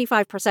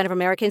 75% of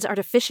Americans are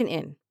deficient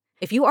in.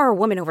 If you are a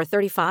woman over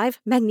 35,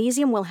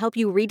 magnesium will help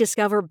you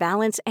rediscover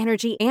balance,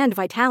 energy, and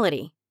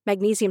vitality.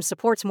 Magnesium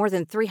supports more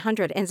than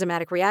 300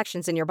 enzymatic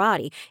reactions in your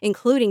body,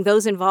 including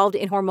those involved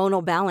in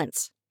hormonal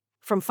balance.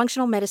 From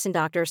functional medicine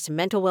doctors to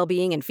mental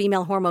well-being and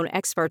female hormone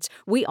experts,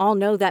 we all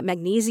know that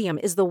magnesium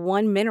is the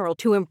one mineral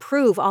to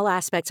improve all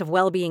aspects of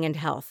well-being and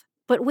health.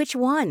 But which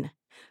one?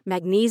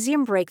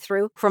 Magnesium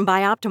Breakthrough from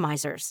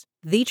Bioptimizers,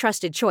 the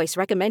trusted choice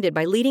recommended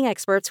by leading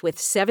experts with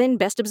 7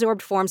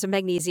 best-absorbed forms of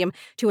magnesium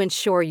to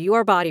ensure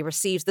your body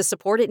receives the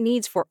support it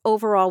needs for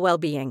overall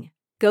well-being.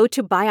 Go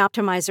to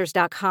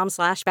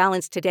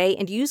bioptimizers.com/balance today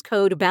and use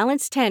code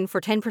BALANCE10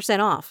 for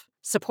 10% off.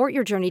 Support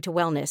your journey to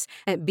wellness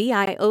at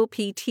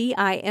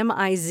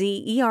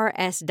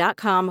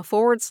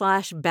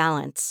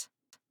bioptimizers.com/balance.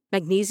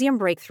 Magnesium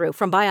Breakthrough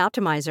from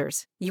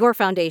Bioptimizers, your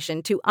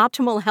foundation to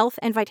optimal health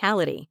and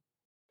vitality.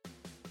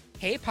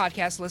 Hey,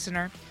 podcast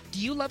listener. Do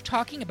you love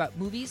talking about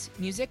movies,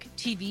 music,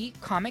 TV,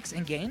 comics,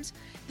 and games?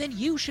 Then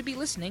you should be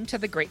listening to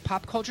The Great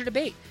Pop Culture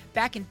Debate,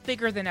 back and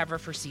bigger than ever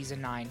for Season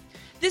 9.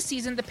 This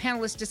season, the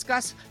panelists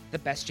discuss the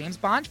best James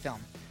Bond film,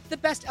 the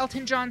best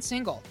Elton John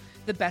single,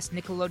 the best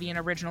Nickelodeon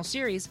original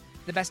series,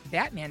 the best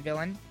Batman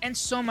villain, and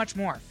so much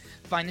more.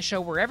 Find the show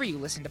wherever you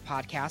listen to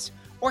podcasts,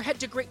 or head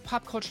to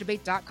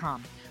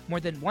greatpopculturedebate.com. More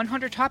than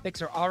 100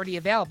 topics are already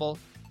available.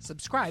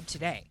 Subscribe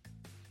today.